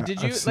 But Yeah. Did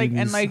I've you seen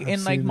these- I've in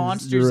seen like these.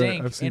 Monsters You're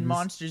right, I've Inc. seen In these.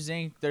 Monsters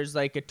Inc. There's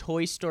like a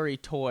Toy Story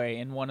toy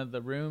in one of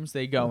the rooms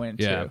they go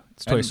into. yeah,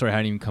 it's Toy And- Story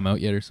hadn't even come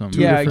out yet or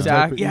something. Yeah, different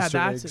type of exactly. Yeah, Easter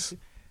that's eggs. it.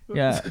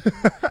 Yeah.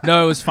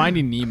 No, it was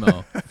Finding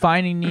Nemo.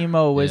 Finding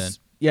Nemo was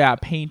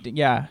painting.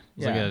 Yeah,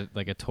 It's yeah.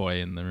 like a toy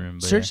in the room.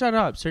 But Search that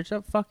up. Search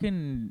up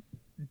fucking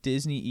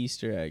Disney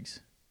Easter eggs.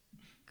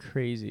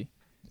 Crazy.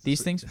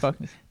 These things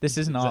fucking. This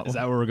is not. Is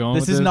that where we're going?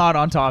 This with is not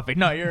on topic.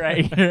 No, you're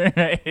right. You're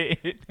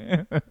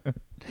right.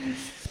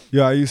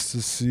 Yeah, I used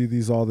to see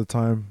these all the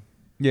time.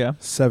 Yeah.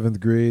 7th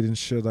grade and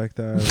shit like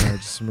that. And I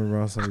just remember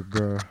I was like,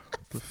 bro,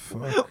 what the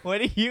fuck? What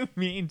do you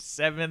mean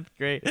 7th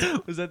grade?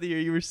 Was that the year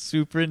you were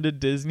super into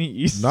Disney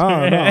Easter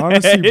Nah, eggs?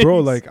 honestly, bro,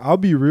 like, I'll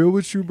be real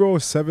with you, bro.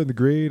 7th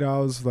grade, I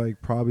was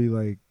like, probably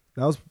like,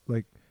 that was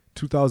like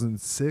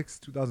 2006,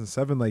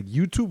 2007. Like,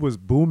 YouTube was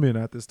booming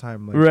at this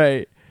time. Like,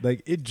 right.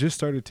 Like, it just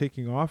started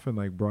taking off. And,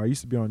 like, bro, I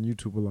used to be on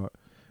YouTube a lot.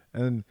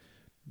 And,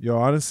 yo,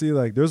 honestly,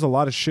 like, there's a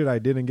lot of shit I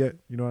didn't get.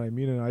 You know what I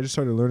mean? And I just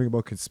started learning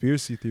about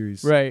conspiracy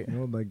theories. Right. You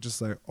know, like,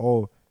 just like,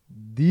 oh,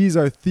 these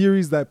are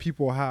theories that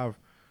people have.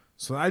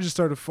 So I just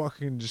started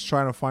fucking just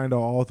trying to find out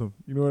all of them.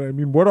 You know what I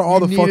mean? What are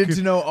all the fucking...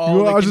 to know all you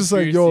know, the I was just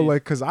like, yo, conspiracies.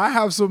 like, because I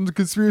have some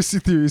conspiracy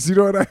theories. You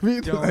know what I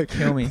mean? Don't Like,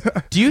 kill me.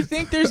 Do you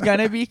think there's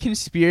gonna be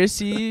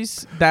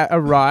conspiracies that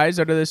arise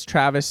out of this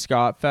Travis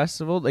Scott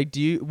festival? Like, do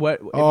you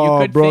what? If oh,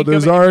 you could bro, think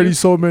there's of, already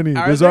so many.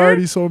 Are There's there?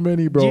 already so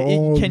many,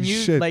 bro. can you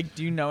shit. like?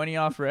 Do you know any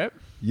off rip?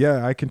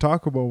 Yeah, I can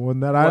talk about one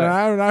that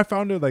I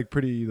found it like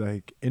pretty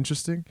like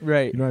interesting.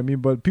 Right. You know what I mean?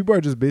 But people are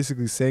just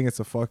basically saying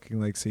it's a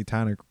fucking like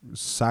satanic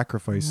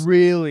sacrifice.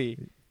 Really?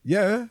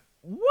 Yeah.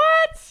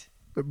 What?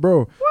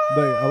 Bro,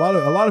 like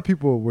a lot of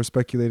people were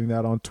speculating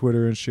that on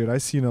Twitter and shit. I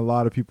seen a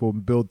lot of people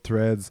build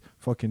threads,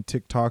 fucking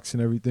TikToks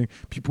and everything.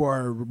 People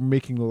are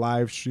making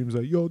live streams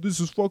like, yo, this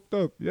is fucked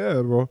up.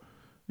 Yeah, bro.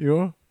 You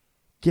know?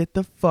 Get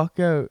the fuck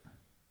out.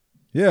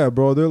 Yeah,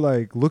 bro. They're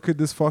like, look at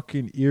this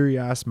fucking eerie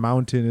ass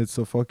mountain. It's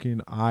a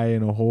fucking eye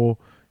in a hole.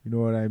 You know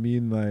what I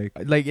mean? Like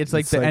it's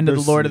like the end of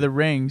the Lord of the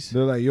Rings.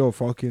 They're like, yo,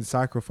 fucking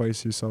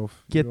sacrifice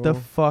yourself. Get you the know?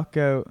 fuck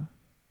out.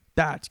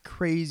 That's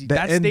crazy. The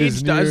that end stage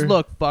is does near.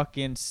 look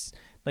fucking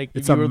like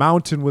It's a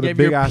mountain with a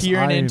big ass you're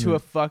eye peering in into it. a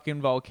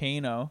fucking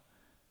volcano.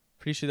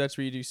 Pretty sure that's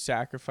where you do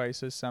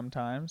sacrifices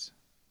sometimes.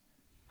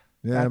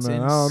 Yeah, That's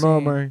man. I don't know,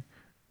 insane. man.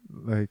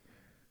 Like,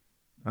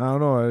 I don't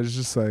know. It's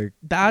just like,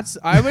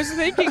 I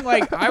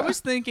was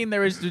thinking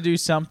there was to do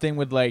something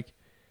with like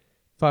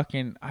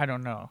fucking, I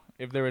don't know,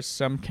 if there was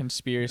some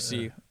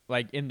conspiracy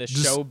like in the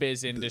Just-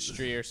 showbiz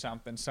industry or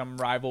something, some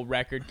rival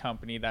record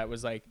company that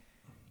was like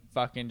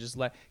fucking just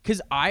let,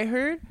 because I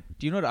heard,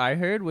 do you know what I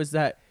heard was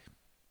that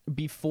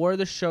before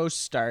the show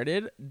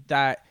started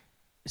that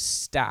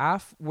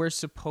staff were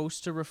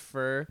supposed to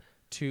refer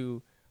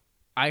to,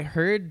 I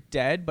heard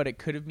dead, but it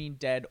could have been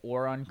dead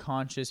or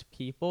unconscious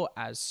people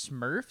as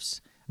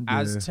Smurfs, Yeah.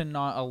 as to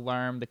not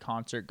alarm the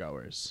concert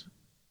goers.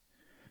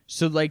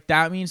 So like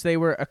that means they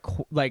were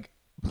like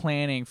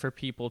planning for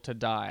people to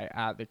die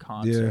at the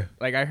concert. Yeah.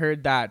 Like I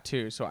heard that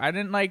too. So I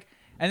didn't like,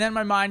 and then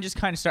my mind just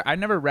kind of started, I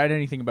never read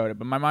anything about it,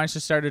 but my mind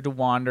just started to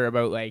wander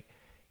about like,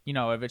 you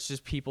know, if it's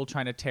just people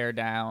trying to tear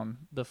down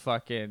the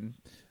fucking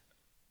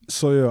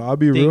so yeah, I'll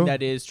be thing real.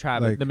 that is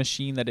Travis, like, the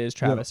machine that is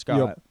Travis Yo,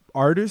 Scott.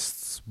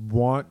 artists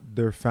want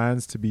their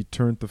fans to be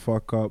turned the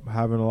fuck up,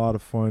 having a lot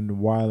of fun,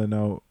 wilding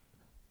out.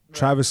 Right.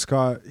 Travis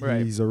Scott,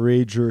 Right. he's a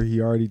rager. He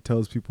already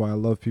tells people, I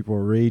love people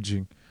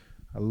raging.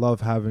 I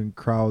love having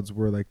crowds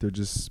where like they're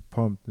just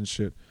pumped and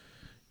shit.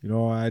 You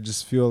know, I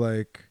just feel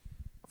like,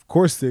 of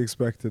course they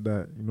expected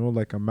that. You know,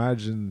 like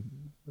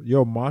imagine,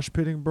 mosh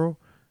pitting, bro.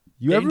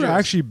 You Dangerous. ever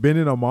actually been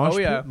in a mosh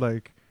yeah. pit?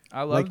 Like,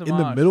 I love like the in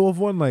mosh. the middle of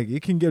one, like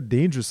it can get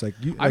dangerous. Like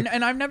you, like,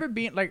 And I've never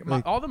been like,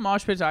 all the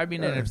mosh pits I've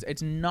been in. Yeah.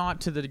 It's not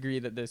to the degree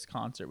that this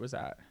concert was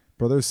at.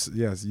 brothers.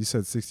 Yes, you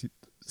said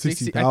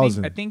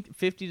 60,000. I think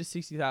 50 to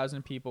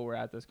 60,000 people were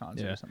at this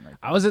concert or something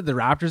like that. I was at the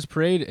Raptors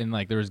parade and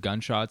like there was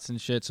gunshots and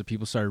shit, so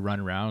people started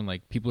running around,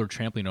 like people were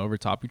trampling over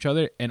top each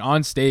other. And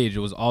on stage, it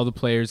was all the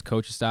players,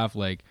 coaching staff,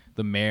 like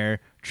the mayor,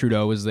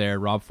 Trudeau was there,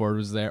 Rob Ford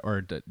was there,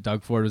 or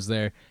Doug Ford was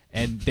there,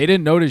 and they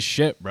didn't notice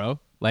shit, bro.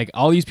 Like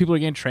all these people are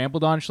getting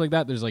trampled on, shit like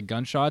that. There's like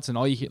gunshots, and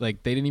all you hear,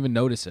 like they didn't even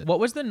notice it.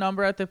 What was the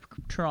number at the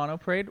Toronto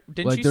parade?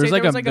 Didn't Like, you there say was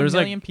there was like like a- a there was,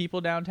 like- million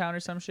people downtown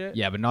or some shit?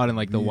 Yeah, but not in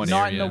like the one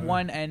Not area. in the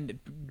one end.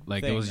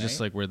 Like thing, it was just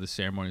right? like where the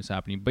ceremony was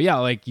happening. But yeah,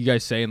 like you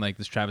guys saying like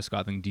this Travis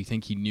Scott thing. Do you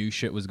think he knew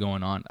shit was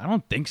going on? I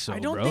don't think so. I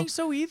don't bro. think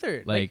so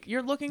either. Like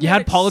you're looking. You at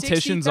had it,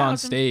 politicians on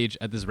 60,000 stage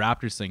at this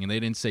Raptors thing, and they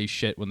didn't say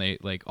shit when they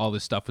like all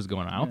this stuff was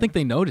going on. I don't think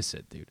they noticed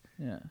it, dude.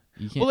 Yeah.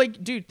 You can't. Well,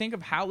 like, dude, think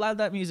of how loud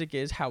that music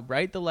is, how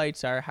bright the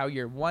lights are, how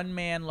you're one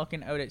man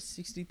looking out at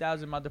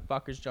 60,000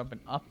 motherfuckers jumping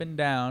up and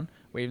down,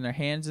 waving their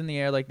hands in the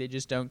air like they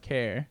just don't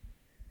care.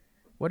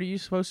 What are you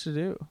supposed to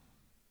do?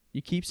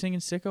 You keep singing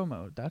Sicko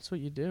Mode. That's what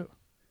you do.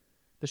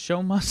 The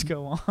show must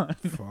go on.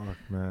 Fuck,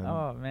 man.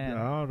 Oh, man.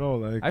 I don't know.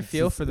 Like I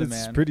feel for the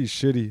man. It's pretty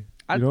shitty.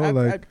 You know,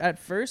 like at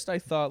first I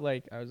thought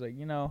like I was like,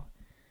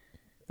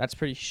 that's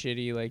pretty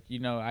shitty. Like,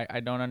 I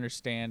don't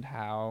understand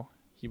how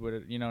he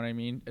would, you know what I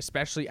mean?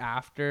 Especially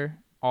after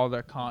all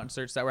the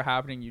concerts that were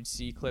happening, you'd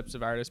see clips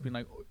of artists being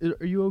like,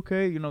 "Are you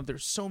okay?"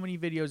 There's so many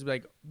videos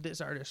like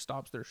this artist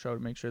stops their show to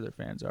make sure their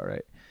fans are all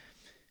right.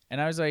 And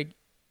I was like,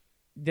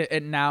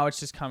 and now it's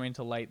just coming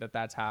to light that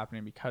that's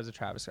happening because of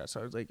Travis Scott. So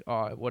I was like,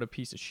 oh, what a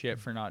piece of shit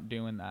for not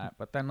doing that.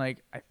 But then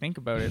like I think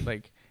about it,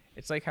 like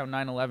it's like how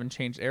 9/11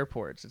 changed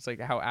airports. It's like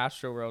how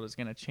Astroworld is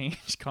gonna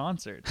change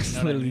concerts. You know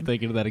what I literally mean?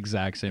 thinking of that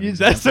exact same.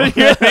 That's example. what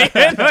you're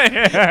thinking.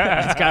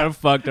 It's kind of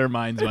fucked. Our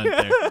minds went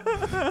there.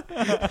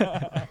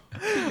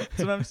 That's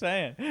what I'm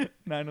saying.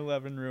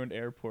 9/11 ruined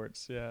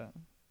airports. Yeah.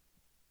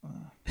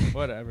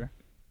 Whatever.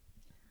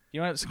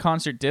 You know what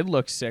concert did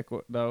look sick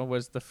though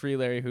was the free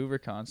Larry Hoover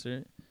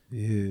concert.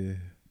 Yeah.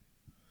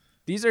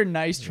 These are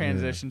nice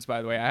transitions,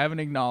 by the way. I haven't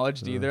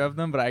acknowledged either of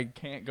them, but I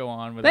can't go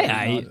on with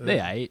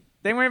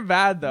They weren't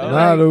bad though.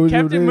 Nah,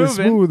 kept it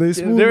moving.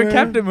 They were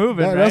kept it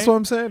moving. Right? That's what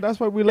I'm saying. That's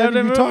why we let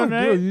you talk,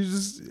 right? bro.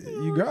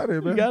 You got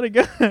it, man. You got it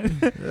good.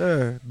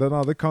 Yeah.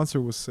 The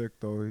concert was sick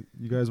though.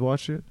 You guys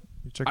watch it?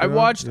 You check it I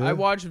watched out?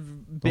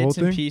 bits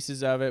and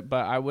pieces of it,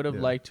 but I would have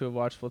liked to have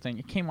watched full thing.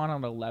 It came on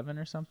at 11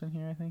 or something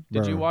here, I think.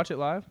 Did you watch it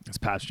live? It's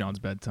past John's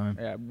bedtime.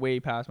 Yeah, way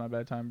past my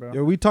bedtime, bro.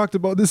 Yeah, we talked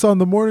about this on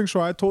the morning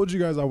show. I told you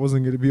guys I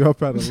wasn't going to be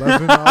up at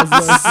 11. I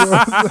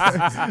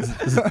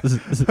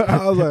was like,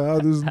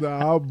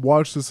 I'll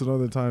watch this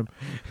another time.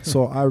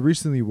 So I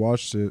recently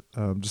watched it,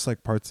 just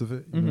like parts of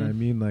it. You know what I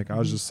mean? Like I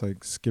was just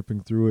like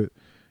skipping through it,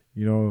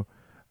 you know.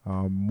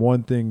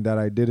 One thing that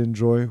I did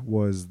enjoy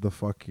was the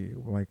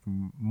fucking like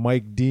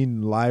Mike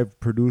Dean live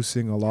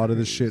producing a lot of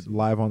the shit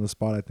live on the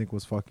spot. I think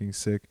was fucking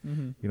sick.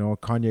 You know,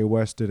 Kanye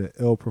West did an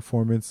ill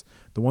performance.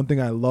 The one thing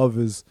I love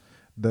is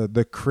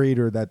the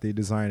crater that they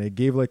designed. It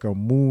gave like a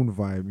moon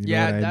vibe. You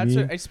know what I mean?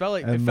 What it felt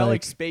like. It felt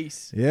like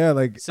space. Yeah,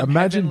 like Some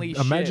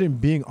imagine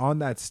being on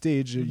that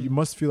stage. You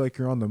must feel like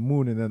you're on the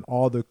moon, and then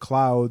all the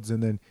clouds,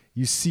 and then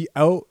you see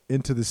out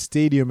into the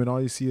stadium, and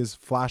all you see is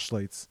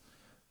flashlights.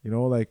 You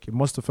know, like it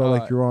must have felt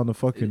like you're on the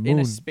fucking moon. In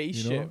a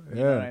spaceship. You know?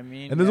 You know what I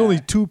mean? And there's only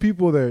 2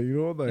 people there, you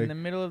know, like in the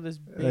middle of this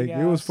big like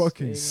it was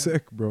fucking stadium.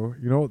 sick, bro.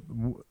 You know,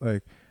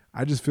 like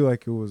I just feel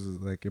like it was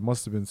like it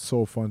must have been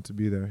so fun to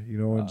be there, you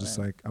know, and just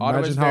like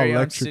imagine how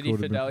electric it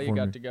would have been. Fidelia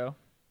got to go.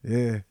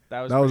 Yeah,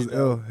 that was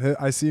ill.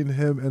 I seen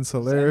him and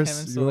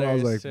Solaris. You know, I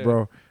was like, too.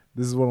 bro,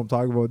 this is what I'm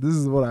talking about. This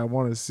is what I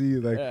want to see.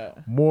 Like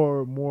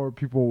more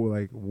people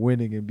like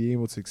winning and being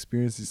able to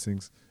experience these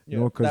things. You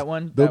know,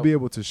 because they'll be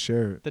able to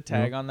share it. The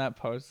tag on that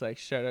post, like,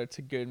 shout out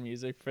to Good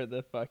Music for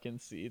the fucking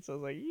seats. I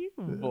was like, you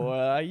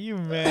boy, you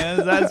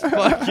man, that's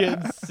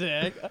fucking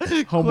sick.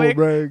 Humble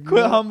brag.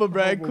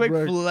 Quick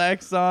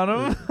flex on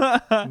him.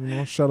 You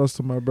know, shout outs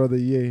to my brother,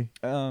 Ye.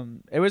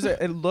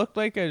 It looked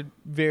like a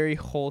very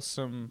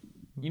wholesome,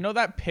 you know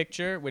that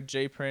picture with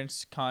Jay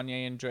Prince,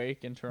 Kanye, and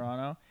Drake in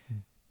Toronto?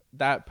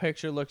 That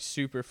picture looked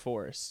super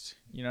forced.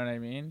 You know what I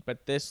mean?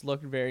 But this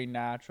looked very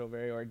natural,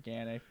 very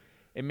organic.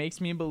 It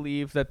makes me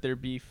believe that their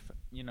beef,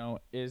 you know,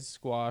 is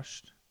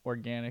squashed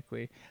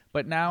organically.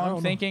 But now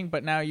I'm thinking,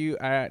 now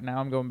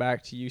I'm going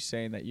back to you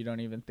saying that you don't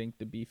even think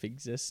the beef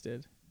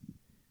existed.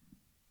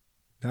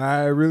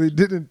 I really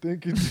didn't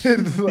think it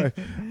did. Like,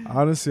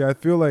 honestly, I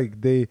feel like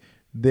they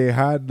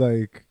had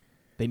like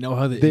they know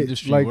how the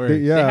industry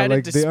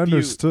works. They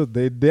understood.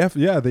 They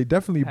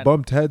definitely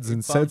bumped heads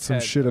and said some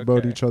shit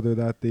about each other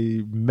that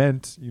they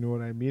meant. You know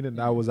what I mean? And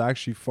that was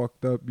actually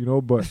fucked up. You know,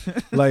 but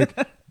like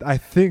I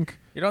think.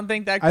 You don't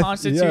think that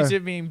constitutes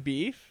it being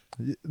beef?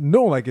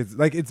 No, like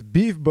it's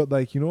beef, but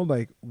like, you know,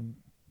 like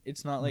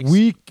it's not like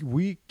we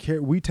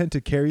tend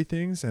to carry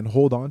things and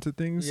hold on to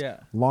things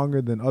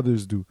longer than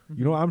others do.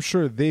 You know, I'm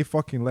sure they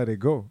fucking let it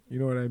go. You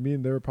know what I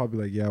mean? They were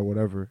probably like, yeah,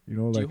 whatever. You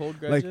know, like, do you hold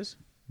grudges?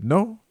 Like,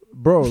 no.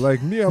 Bro,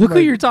 like me, I'm look like,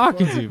 who you're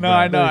talking to. No, bro.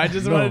 I know. I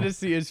just wanted to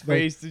see his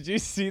face. Did you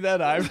see that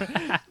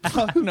eyebrow?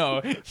 Fuck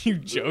no. You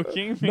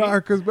joking me? Nah,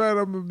 because, man,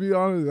 I'm going to be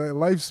honest. Like,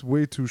 life's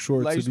way too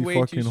short to be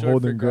fucking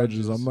holding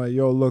grudges. I'm like,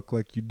 yo, look,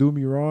 like, you do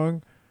me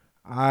wrong.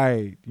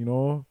 You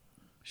know,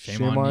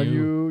 shame on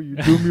you. You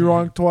do me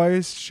wrong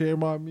twice.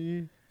 Shame on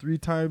me 3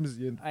 times.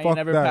 I ain't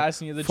never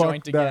passing you the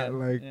joint again.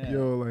 Like,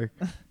 yo,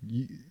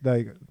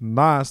 like,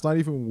 nah, it's not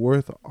even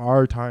worth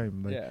our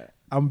time. Like,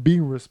 I'm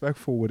being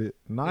respectful with it.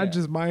 Not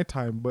just my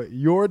time, but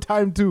your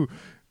time too.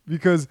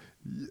 Because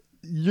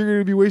you're going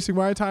to be wasting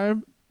my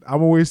time. I'm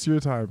going to waste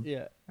your time.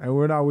 Yeah. And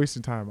we're not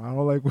wasting time. I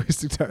don't like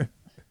wasting time.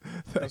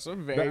 That's a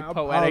very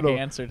poetic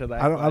answer to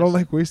that. I don't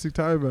like wasting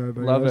time,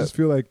 man. Like, I just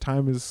feel like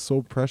time is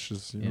so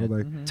precious. You know,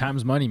 like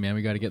time's money, man.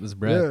 We got to get this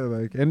bread. Yeah,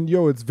 like, and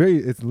yo, it's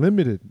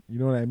limited. You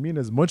know what I mean?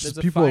 As much as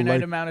people a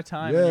finite amount of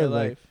time in your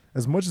life.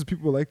 As much as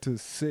people like to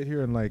sit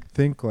here and like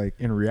think like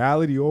in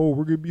reality, oh,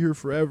 we're gonna be here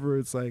forever.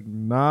 It's like,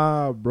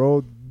 nah,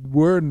 bro,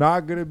 we're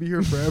not gonna be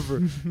here forever.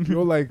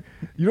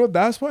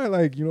 That's why,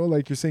 like, you know,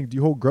 like you're saying, do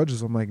you hold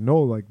grudges? I'm like, no,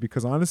 like,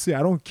 because honestly,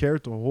 I don't care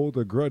to hold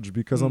a grudge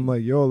because I'm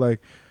like, yo,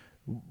 like,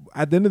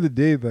 at the end of the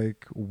day,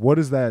 like, what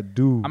does that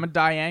do? I'm gonna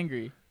die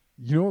angry.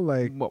 You know,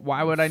 like,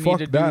 why would I need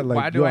to do that? Like,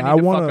 why do I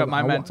need to fuck up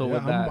my mental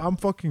with that? I'm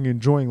fucking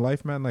enjoying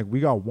life, man. Like, we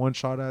got one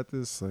shot at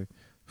this. Like,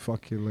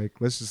 fuck it. Like,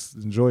 let's just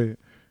enjoy it.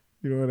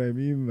 You know what I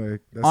mean?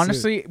 Like, that's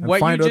honestly,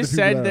 what you just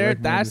said there,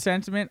 that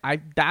sentiment,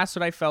 that's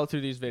what I felt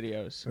through these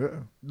videos. Yeah.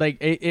 Like,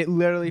 it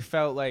literally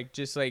felt like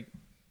just like,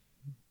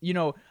 you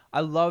know, I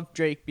love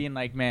Drake being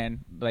like,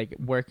 man, like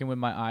working with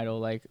my idol,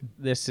 like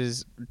this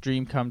is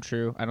dream come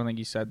true. I don't think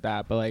you said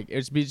that, but like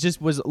it just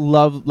was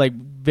love, like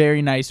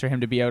very nice for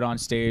him to be out on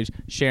stage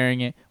sharing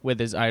it with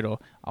his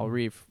idol. I'll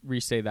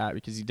re-say that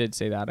because he did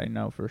say that, I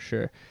know for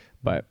sure,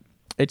 but.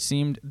 It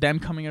seemed them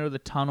coming out of the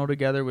tunnel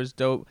together was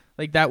dope.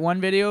 Like that one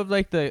video of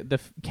like the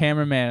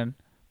cameraman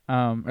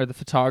or the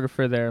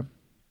photographer there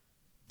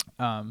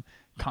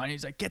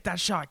Kanye's like, get that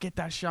shot,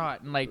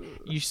 and like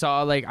you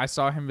saw, like I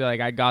saw him be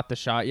like, I got the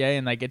shot, yeah,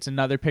 and like it's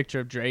another picture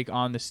of Drake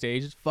on the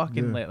stage. It's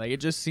fucking lit. Like it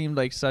just seemed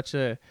like such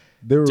a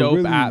dope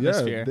really,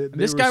 atmosphere. Yeah,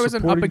 this guy was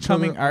an up and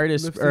coming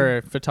artist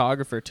or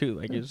photographer too.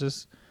 Like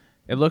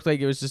it looked like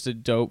it was just a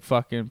dope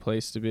fucking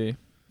place to be.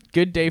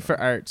 Good day for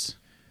arts.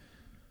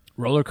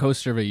 Roller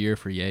coaster of a year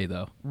for Ye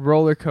though.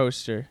 Roller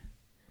coaster.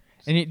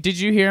 And did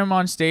you hear him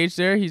on stage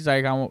there? He's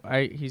like,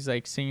 he's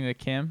like singing to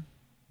Kim.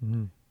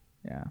 Mm-hmm.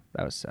 Yeah,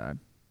 that was sad.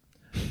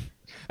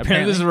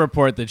 Apparently, there's a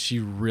report that she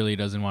really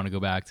doesn't want to go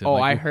back to. Oh,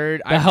 like, I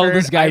heard. The hell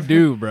this guy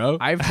do, bro?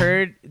 I've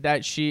heard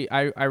that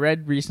I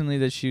read recently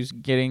that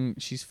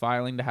she's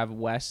filing to have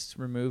West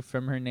removed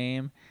from her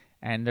name,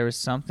 and there was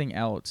something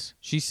else.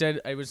 She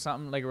said it was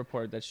something like a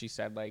report that she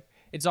said like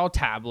it's all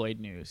tabloid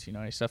news, you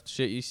know, stuff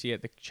shit you see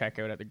at the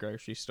checkout at the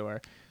grocery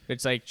store.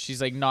 It's like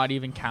she's like not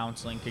even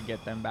counseling to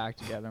get them back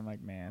together. I'm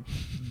like, man,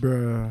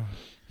 bruh.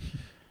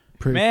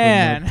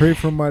 Pray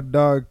for my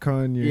dog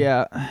Kanye.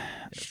 Yeah,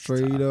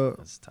 straight up.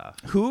 That's tough.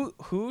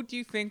 Who do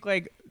you think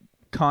like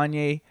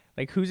Kanye?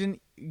 Like who's a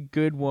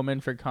good woman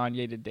for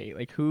Kanye to date?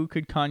 Like who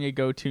could Kanye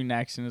go to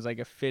next and is like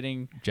a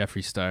fitting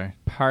Jeffree Star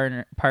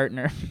partner?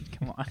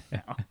 Come on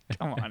now,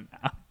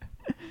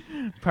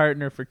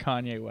 partner for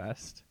Kanye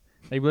West.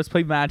 Like let's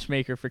play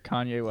matchmaker for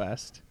Kanye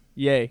West.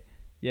 Yay,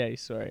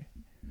 sorry.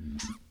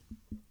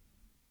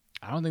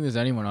 I don't think there's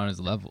anyone on his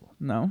level.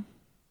 No.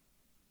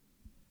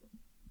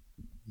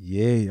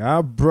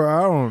 Yeah, bro,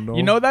 I don't know.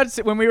 You know, that's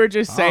when we were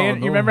just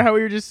saying. You remember how we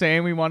were just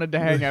saying we wanted to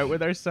hang out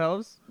with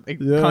ourselves? Like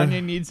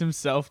Kanye needs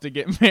himself to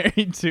get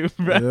married to,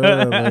 bro.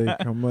 Yeah, like,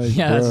 I'm like,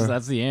 yeah,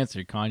 that's the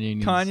answer.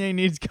 Kanye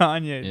needs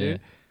Kanye,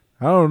 dude.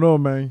 I don't know,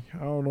 man.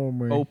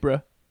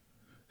 Oprah.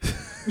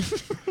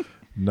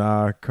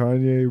 Nah,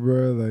 Kanye,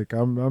 bro. Like,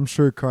 I'm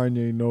sure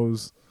Kanye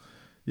knows.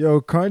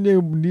 Yo,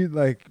 Kanye need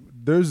like.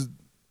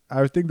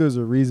 I think there's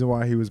a reason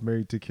why he was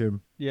married to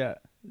Kim. Yeah.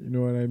 You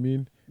know what I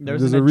mean?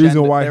 There's a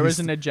reason why there was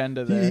an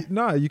agenda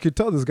there. You could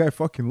tell this guy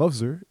fucking loves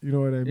her. You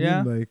know what I mean?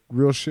 Yeah. Like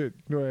real shit.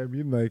 You know what I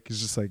mean? Like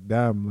it's just like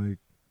damn, like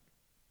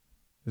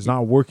it's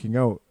not working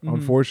out. Mm-hmm.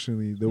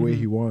 Unfortunately, the way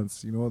he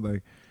wants. You know,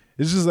 like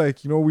it's just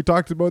like, you know, we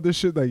talked about this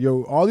shit. Like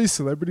yo, all these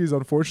celebrities,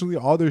 unfortunately,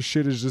 all their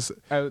shit is just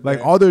like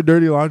all their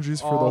dirty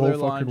laundries for the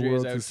whole fucking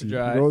world to see. You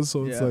know,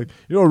 so it's like,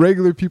 you know,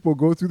 regular people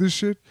go through this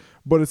shit.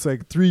 But it's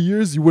like 3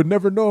 years, you would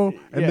never know,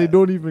 and they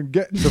don't even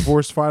get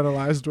divorce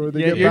finalized, or they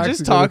get you're back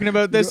just together. Talking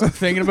about this. I'm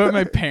thinking about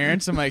my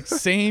parents. I'm like,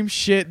 same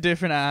shit,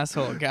 different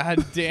asshole.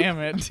 God damn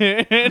it,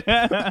 dude.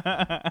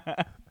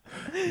 But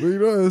you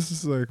know, it's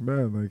just like,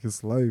 man, like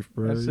it's life,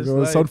 bro. That's you know,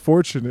 life. It's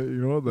unfortunate,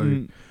 you know,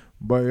 like.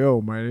 But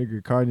yo, my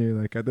nigga Kanye,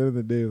 like at the end of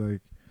the day,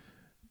 like,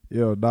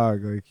 yo,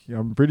 dog, like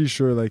I'm pretty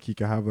sure like he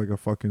could have like a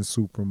fucking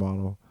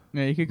supermodel.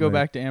 Yeah, you could go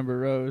back to Amber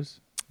Rose.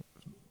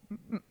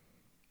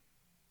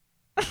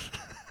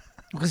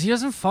 Because he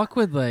doesn't fuck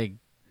with like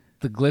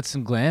the glitz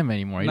and glam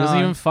anymore. He doesn't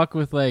even fuck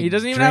with like. He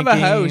doesn't even drinking, have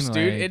a house,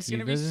 dude. Like, it's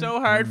gonna be so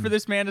hard for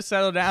this man to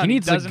settle down. He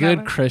needs a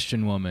good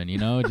Christian woman, you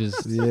know.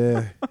 Just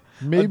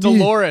maybe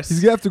Dolores.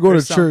 He's gonna have to go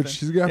to something. church.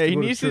 He's gonna have to he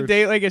go needs to church. to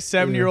date like a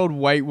 7-year-old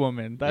white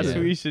woman. That's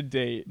who he should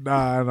date.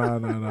 Nah.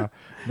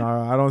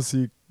 I don't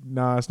see.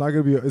 Nah, it's not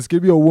gonna be. It's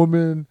gonna be a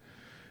woman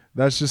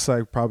that's just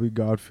like probably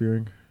God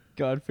fearing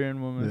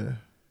woman.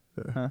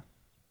 Yeah. Huh.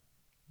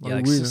 Yeah,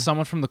 like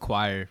someone from the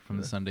choir from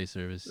the Sunday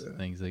service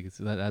things like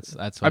that's.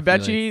 What I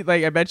bet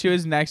you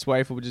his next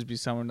wife will just be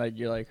someone like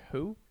you're like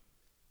who?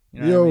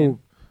 You know Yo, what I mean?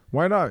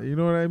 why not? You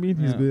know what I mean?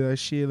 Yeah. He's be like,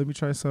 shit, let me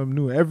try something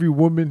new. Every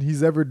woman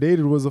he's ever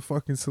dated was a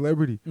fucking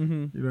celebrity.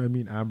 Mm-hmm. You know what I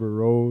mean? Amber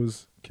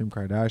Rose, Kim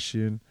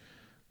Kardashian,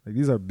 like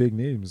these are big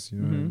names. You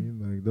know what I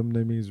mean? Like them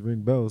names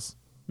ring bells.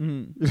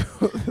 Mm-hmm. You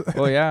know?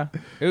 Well, yeah.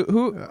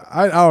 Who?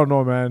 I don't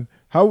know, man.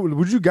 How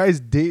would you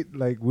guys date?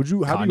 Like, would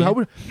you? How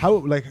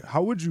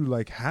would you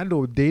like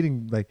handle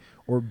dating like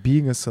or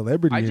being a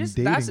celebrity and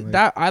dating?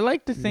 I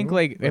like to think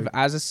like if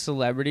as a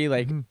celebrity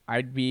like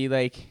I'd be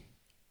like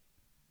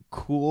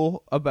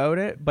cool about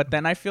it, but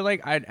then I feel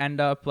like I'd end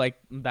up like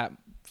that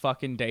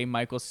fucking day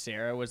Michael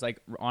Cera was like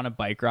on a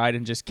bike ride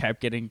and just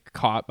kept getting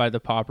caught by the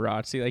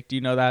paparazzi. Like, do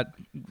you know that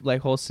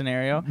like whole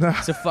scenario?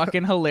 It's a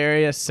fucking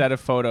hilarious set of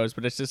photos,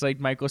 but it's just like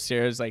Michael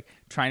Cera's like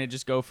trying to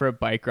just go for a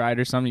bike ride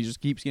or something. He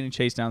just keeps getting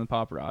chased down the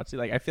paparazzi.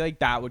 Like, I feel like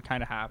that would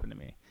kind of happen to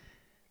me.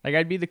 Like,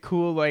 I'd be the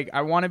cool, like,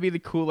 I want to be the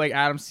cool, like,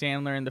 Adam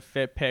Sandler in the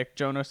Fit Pick,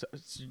 Jonah,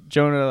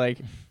 like,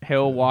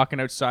 Hill walking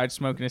outside,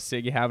 smoking a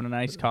ciggy, having a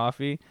nice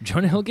coffee.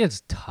 Jonah Hill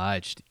gets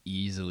touched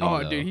easily,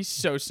 Oh, though. dude, he's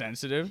so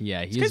sensitive.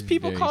 Yeah, he's because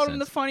people called him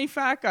the funny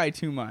fat guy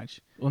too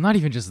much. Well, not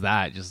even just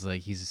that, just,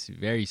 like, he's a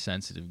very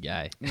sensitive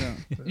guy. Yeah.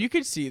 I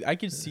could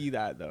see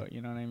that, though, you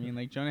know what I mean?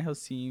 Like, Jonah Hill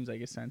seems like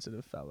a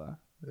sensitive fella.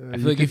 I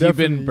feel like if you've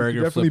been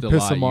burger flipped a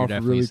lot, you're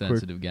definitely a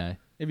sensitive guy.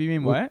 If you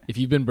mean what? If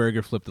you've been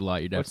burger flipped a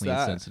lot, you're definitely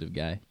a sensitive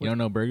guy. You don't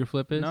know what burger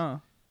flip is?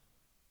 No.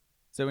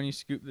 Is that when you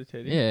scoop the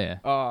titty? Yeah.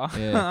 Oh,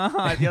 yeah.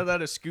 I yelled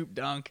out a scoop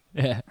dunk.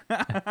 Yeah.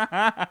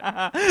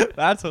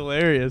 That's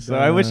hilarious. So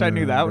I wish I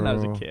knew that when I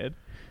was a kid.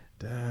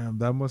 Damn,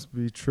 that must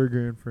be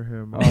triggering for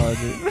him.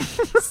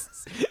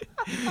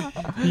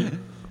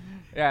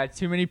 Yeah,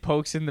 too many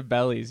pokes in the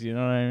bellies. You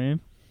know what I mean?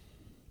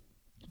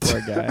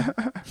 Poor guy.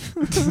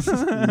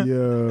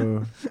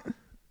 Yeah.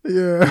 I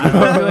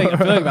Yeah. feel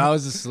like if I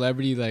was a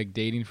celebrity like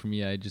dating for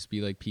me, I'd just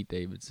be like Pete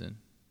Davidson.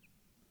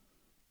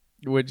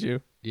 Would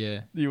you?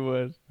 Yeah, You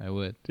would. I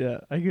would.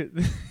 Yeah, I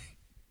could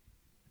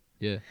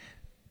Yeah,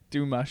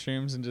 do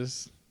mushrooms and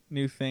just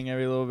new thing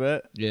every little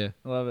bit. yeah.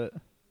 Love it.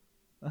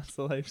 That's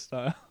the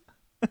lifestyle.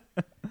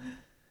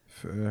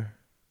 Fair.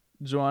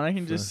 Joanna, I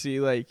can Fair. just see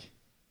like,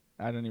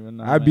 I don't even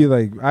know. I'd be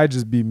like, I'd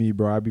just be me,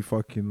 bro. I'd be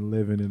fucking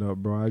living it up,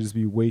 bro. I'd just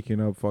be waking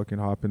up, fucking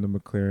hop in the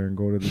McLaren,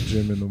 go to the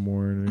gym in the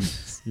morning.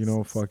 You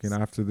know, fucking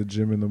after the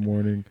gym in the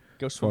morning.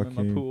 go swim in my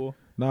fucking- pool.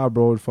 Nah,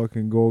 bro,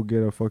 fucking go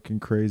get a fucking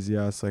crazy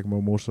ass like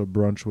mimosa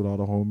brunch with all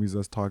the homies.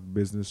 Let's talk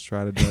business,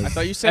 strategize. I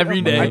thought you said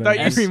Every day, I thought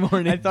you every I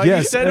morning. thought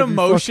Yes, you said every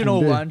emotional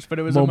fucking day. lunch, but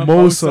it was a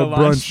mimosa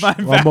lunch. My a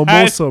bad.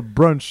 mimosa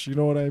brunch. You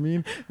know what I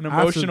mean? An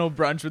emotional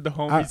brunch with the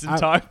homies and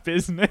talk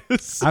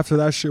business. After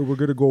that shit, we're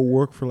gonna go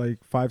work for like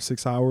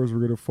 5-6 hours. We're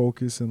gonna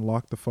focus and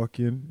lock the fuck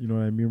in. You know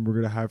what I mean? We're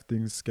gonna have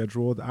things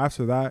scheduled.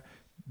 After that,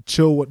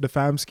 chill with the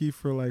famski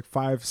for like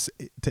 5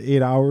 to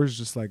 8 hours,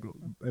 just like,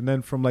 and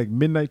then from like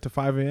midnight to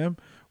 5 a.m.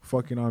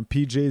 fucking on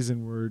PJs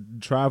and we're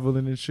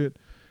traveling and shit.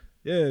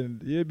 Yeah,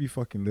 it'd be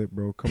fucking lit,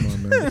 bro. Come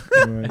on, man.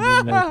 You know what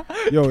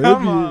I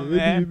mean?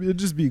 Like, yo, it'd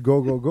just be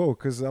go, go, go.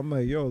 Cause I'm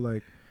like, yo,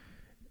 like,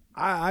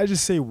 I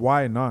just say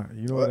why not?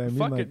 You know what I mean?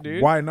 Fuck like, it,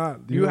 dude. why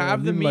not? You know what I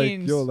have the mean? Like,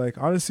 means. yo, like,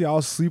 honestly,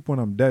 I'll sleep when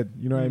I'm dead.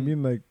 You know what I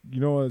mean? Like,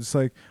 you know, it's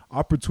like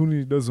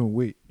opportunity doesn't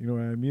wait. You know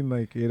what I mean?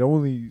 Like, it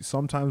only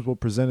sometimes will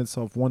present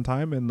itself one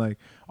time. And like,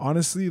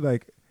 honestly,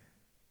 like,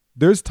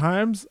 there's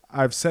times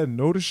I've said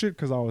no to shit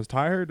because I was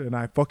tired and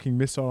I fucking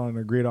missed out on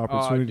a great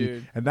opportunity.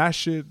 dude. And that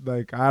shit,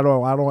 like, I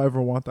don't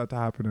ever want that to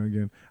happen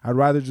again. I'd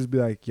rather just be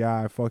like,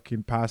 yeah, I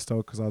fucking passed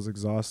out because I was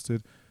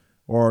exhausted,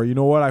 or you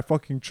know what, I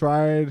fucking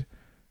tried,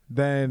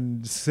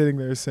 than sitting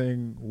there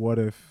saying, what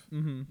if?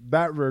 Mm-hmm.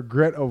 That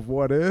regret of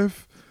what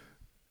if,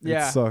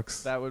 Yeah, it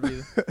sucks. that would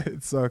be.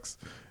 It sucks.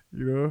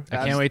 You know?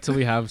 I can't wait till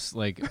we have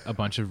like a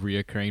bunch of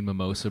reoccurring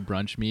mimosa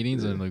brunch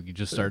meetings and like we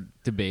just start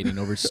debating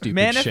over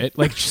stupid shit,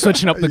 like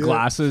switching up the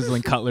glasses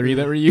and cutlery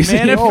that we're using.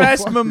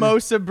 Manifest fuck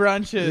mimosa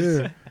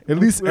brunches. Yeah. At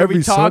least Where every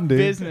we talk Sunday.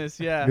 business,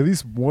 yeah. At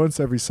least once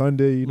every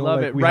Sunday. You know, Love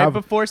like it. we Right have,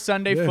 before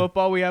Sunday yeah.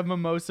 football, we have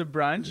mimosa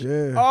brunch.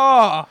 Yeah.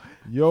 Oh,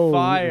 Yo,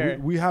 fire.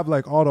 we have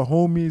like all the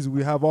homies,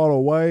 we have all the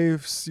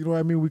wives, you know what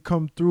I mean? We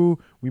come through,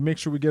 we make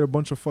sure we get a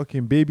bunch of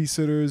fucking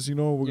babysitters, you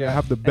know, we're gonna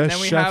have the best and then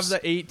we chefs.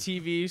 have the 8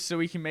 TVs so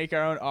we can make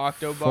our own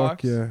octo Fuck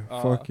box. yeah,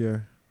 Oh, fuck yeah.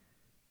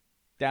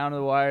 Down to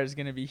the wire is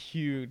gonna be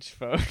huge,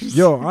 folks.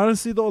 Yo,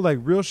 honestly though, like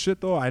real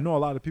shit though, I know a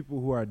lot of people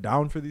who are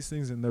down for these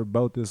things and they're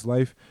about this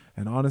life.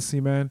 And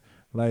honestly, man,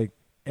 like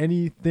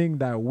anything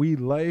that we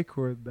like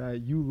or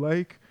that you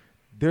like,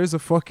 there's a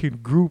fucking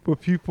group of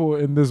people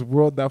in this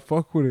world that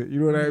fuck with it. You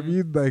know what I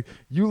mean? Like,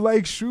 you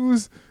like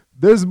shoes,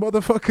 there's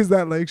motherfuckers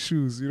that like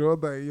shoes. You know,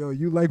 like, yo,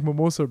 you like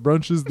mimosa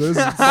brunches, there's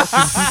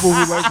fucking people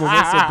who like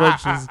mimosa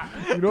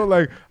brunches. You know,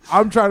 like,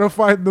 I'm trying to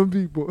find them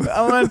people.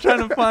 I'm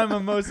trying to find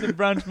mimosa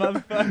brunch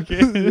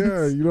motherfuckers.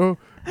 Yeah, you know,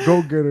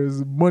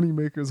 go-getters, money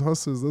makers,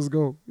 hustlers, let's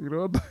go. You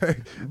know,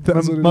 like,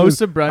 that's what it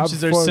Mimosa is.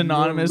 brunches Have are fun,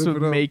 synonymous you know,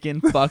 with live it up.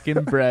 making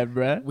fucking bread,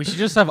 bruh. We should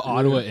just have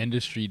Ottawa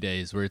industry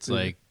days where it's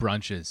like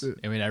brunches.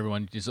 I mean,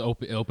 everyone just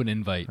open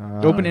invite.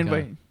 Open okay.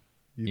 invite.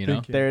 You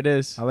know? There it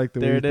is. I like the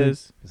There way it you think.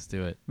 is. Let's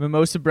do it.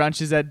 Mimosa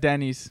brunches at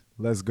Denny's.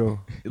 Let's go.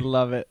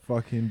 Love it.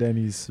 Fucking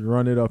Denny's,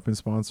 run it up and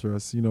sponsor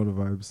us. You know the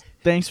vibes.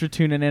 Thanks for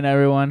tuning in,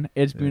 everyone.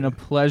 It's been a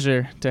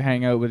pleasure to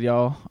hang out with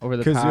y'all over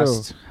the 'Cause,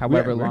 past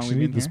however we long actually we've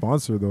need been the here.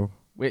 sponsor though.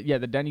 Yeah,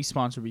 the Denny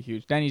sponsor would be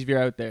huge. Denny's, if you're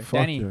out there.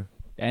 Fuck Denny, yeah.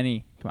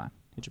 Denny, come on,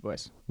 hit your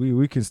boys.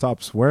 We can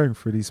stop swearing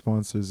for these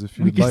sponsors if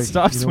you We can like.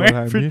 stop you know swearing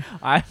what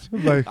I for.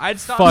 mean? Like, I'd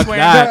stop fuck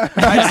swearing. that.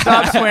 I'd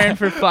stop swearing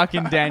for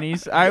fucking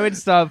Denny's. I would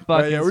stop right,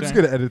 fucking. yeah, we're just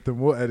swearing. gonna edit them.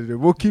 We'll edit it.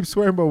 We'll keep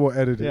swearing, but we'll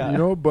edit it. Yeah. You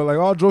know. But like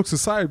all jokes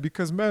aside,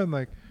 because man,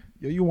 like,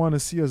 yo, you want to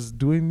see us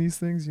doing these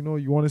things. You know,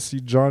 you want to see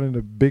John in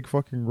a big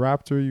fucking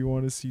Raptor. You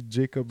want to see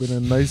Jacob in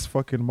a nice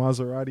fucking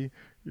Maserati.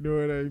 You know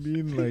what I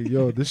mean? Like,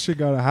 yo, this shit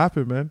gotta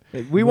happen, man.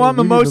 We You want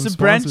know, we need them mimosa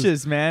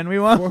sponsors. brunches, man. We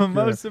want Fuck yeah.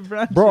 mimosa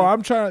brunches. Bro,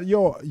 I'm trying.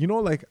 Yo, you know,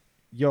 like,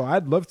 yo,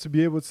 I'd love to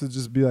be able to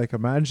just be like,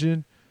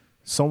 imagine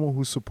someone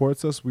who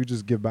supports us. We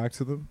just give back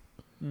to them.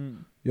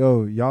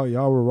 Yo,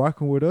 y'all were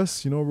rocking with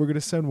us. You know, we're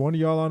gonna send one of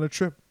y'all on a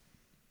trip.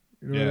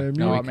 You know Yeah. what I mean?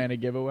 No, Oh man, a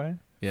giveaway.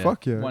 Yeah.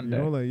 Fuck yeah. One You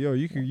know, day. like, yo,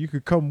 you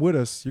could come with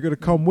us. You're gonna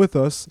come with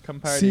us. Come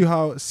party.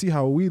 See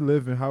how we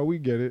live and how we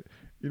get it.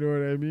 You know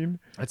what I mean?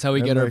 That's how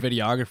we And get our like-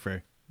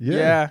 videographer.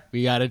 Yeah.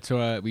 We got it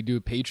to we do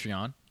a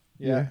Patreon.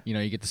 Yeah. You know,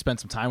 you get to spend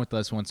some time with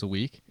us once a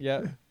week,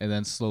 Yeah. and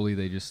then slowly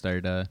they just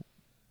start.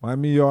 I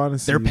mean, yo,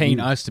 honestly, They're paying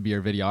we- us to be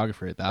our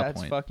videographer at that That's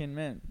point. fucking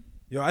mint.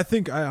 Yo, I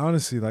think I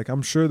honestly like.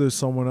 I'm sure there's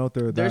someone out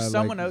there. There's that,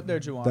 someone like, out there,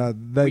 Juwan.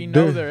 That We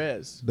know there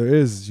is. There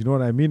is. You know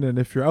what I mean? And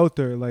if you're out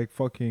there, like,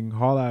 fucking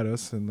holler at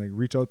us and like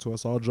reach out to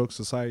us. All jokes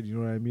aside, you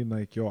know what I mean?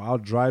 Like, yo, I'll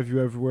drive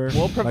you everywhere.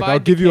 We'll provide. Like,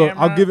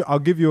 I'll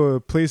give you a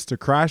place to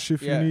crash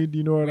if you need.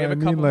 You know what I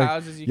mean?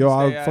 Like, yo,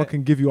 I'll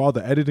fucking give you all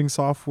the editing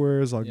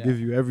softwares. I'll give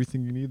you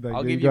everything you need. Like,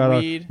 I'll give you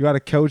weed. You got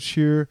a couch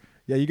here.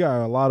 Yeah, you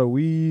got a lot of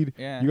weed.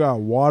 Yeah. You got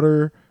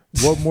water.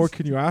 What more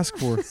can you ask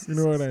for? You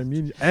know what I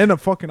mean? And a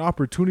fucking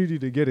opportunity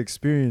to get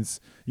experience.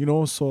 You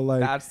know, so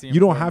like you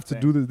don't have to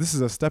do this. This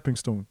is a stepping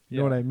stone. You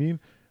know what I mean?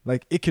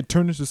 Like it could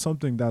turn into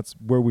something that's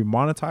where we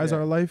monetize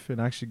our life and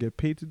actually get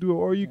paid to do it,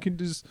 or you can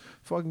just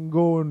fucking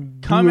go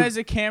and come as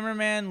a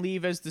cameraman,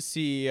 leave as the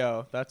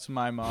CEO. That's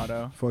my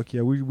motto. Fuck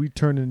yeah, we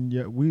turn in.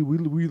 Yeah, we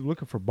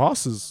looking for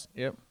bosses.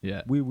 Yep.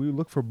 Yeah. We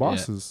look for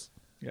bosses.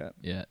 Yeah.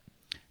 Yeah.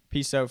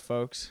 Peace out,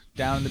 folks.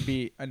 Down the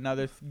beat.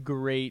 Another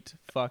great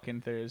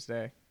fucking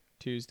Tuesday.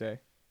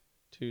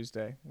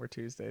 We're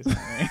Tuesdays. Man,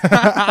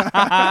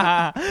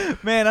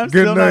 I'm Good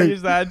still night. not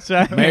used to that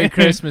shit. Merry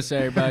Christmas,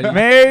 everybody.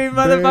 Merry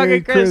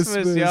motherfucking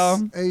Christmas, y'all.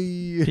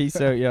 Hey. Peace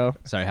out, yo.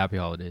 Sorry, happy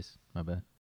holidays. My bad.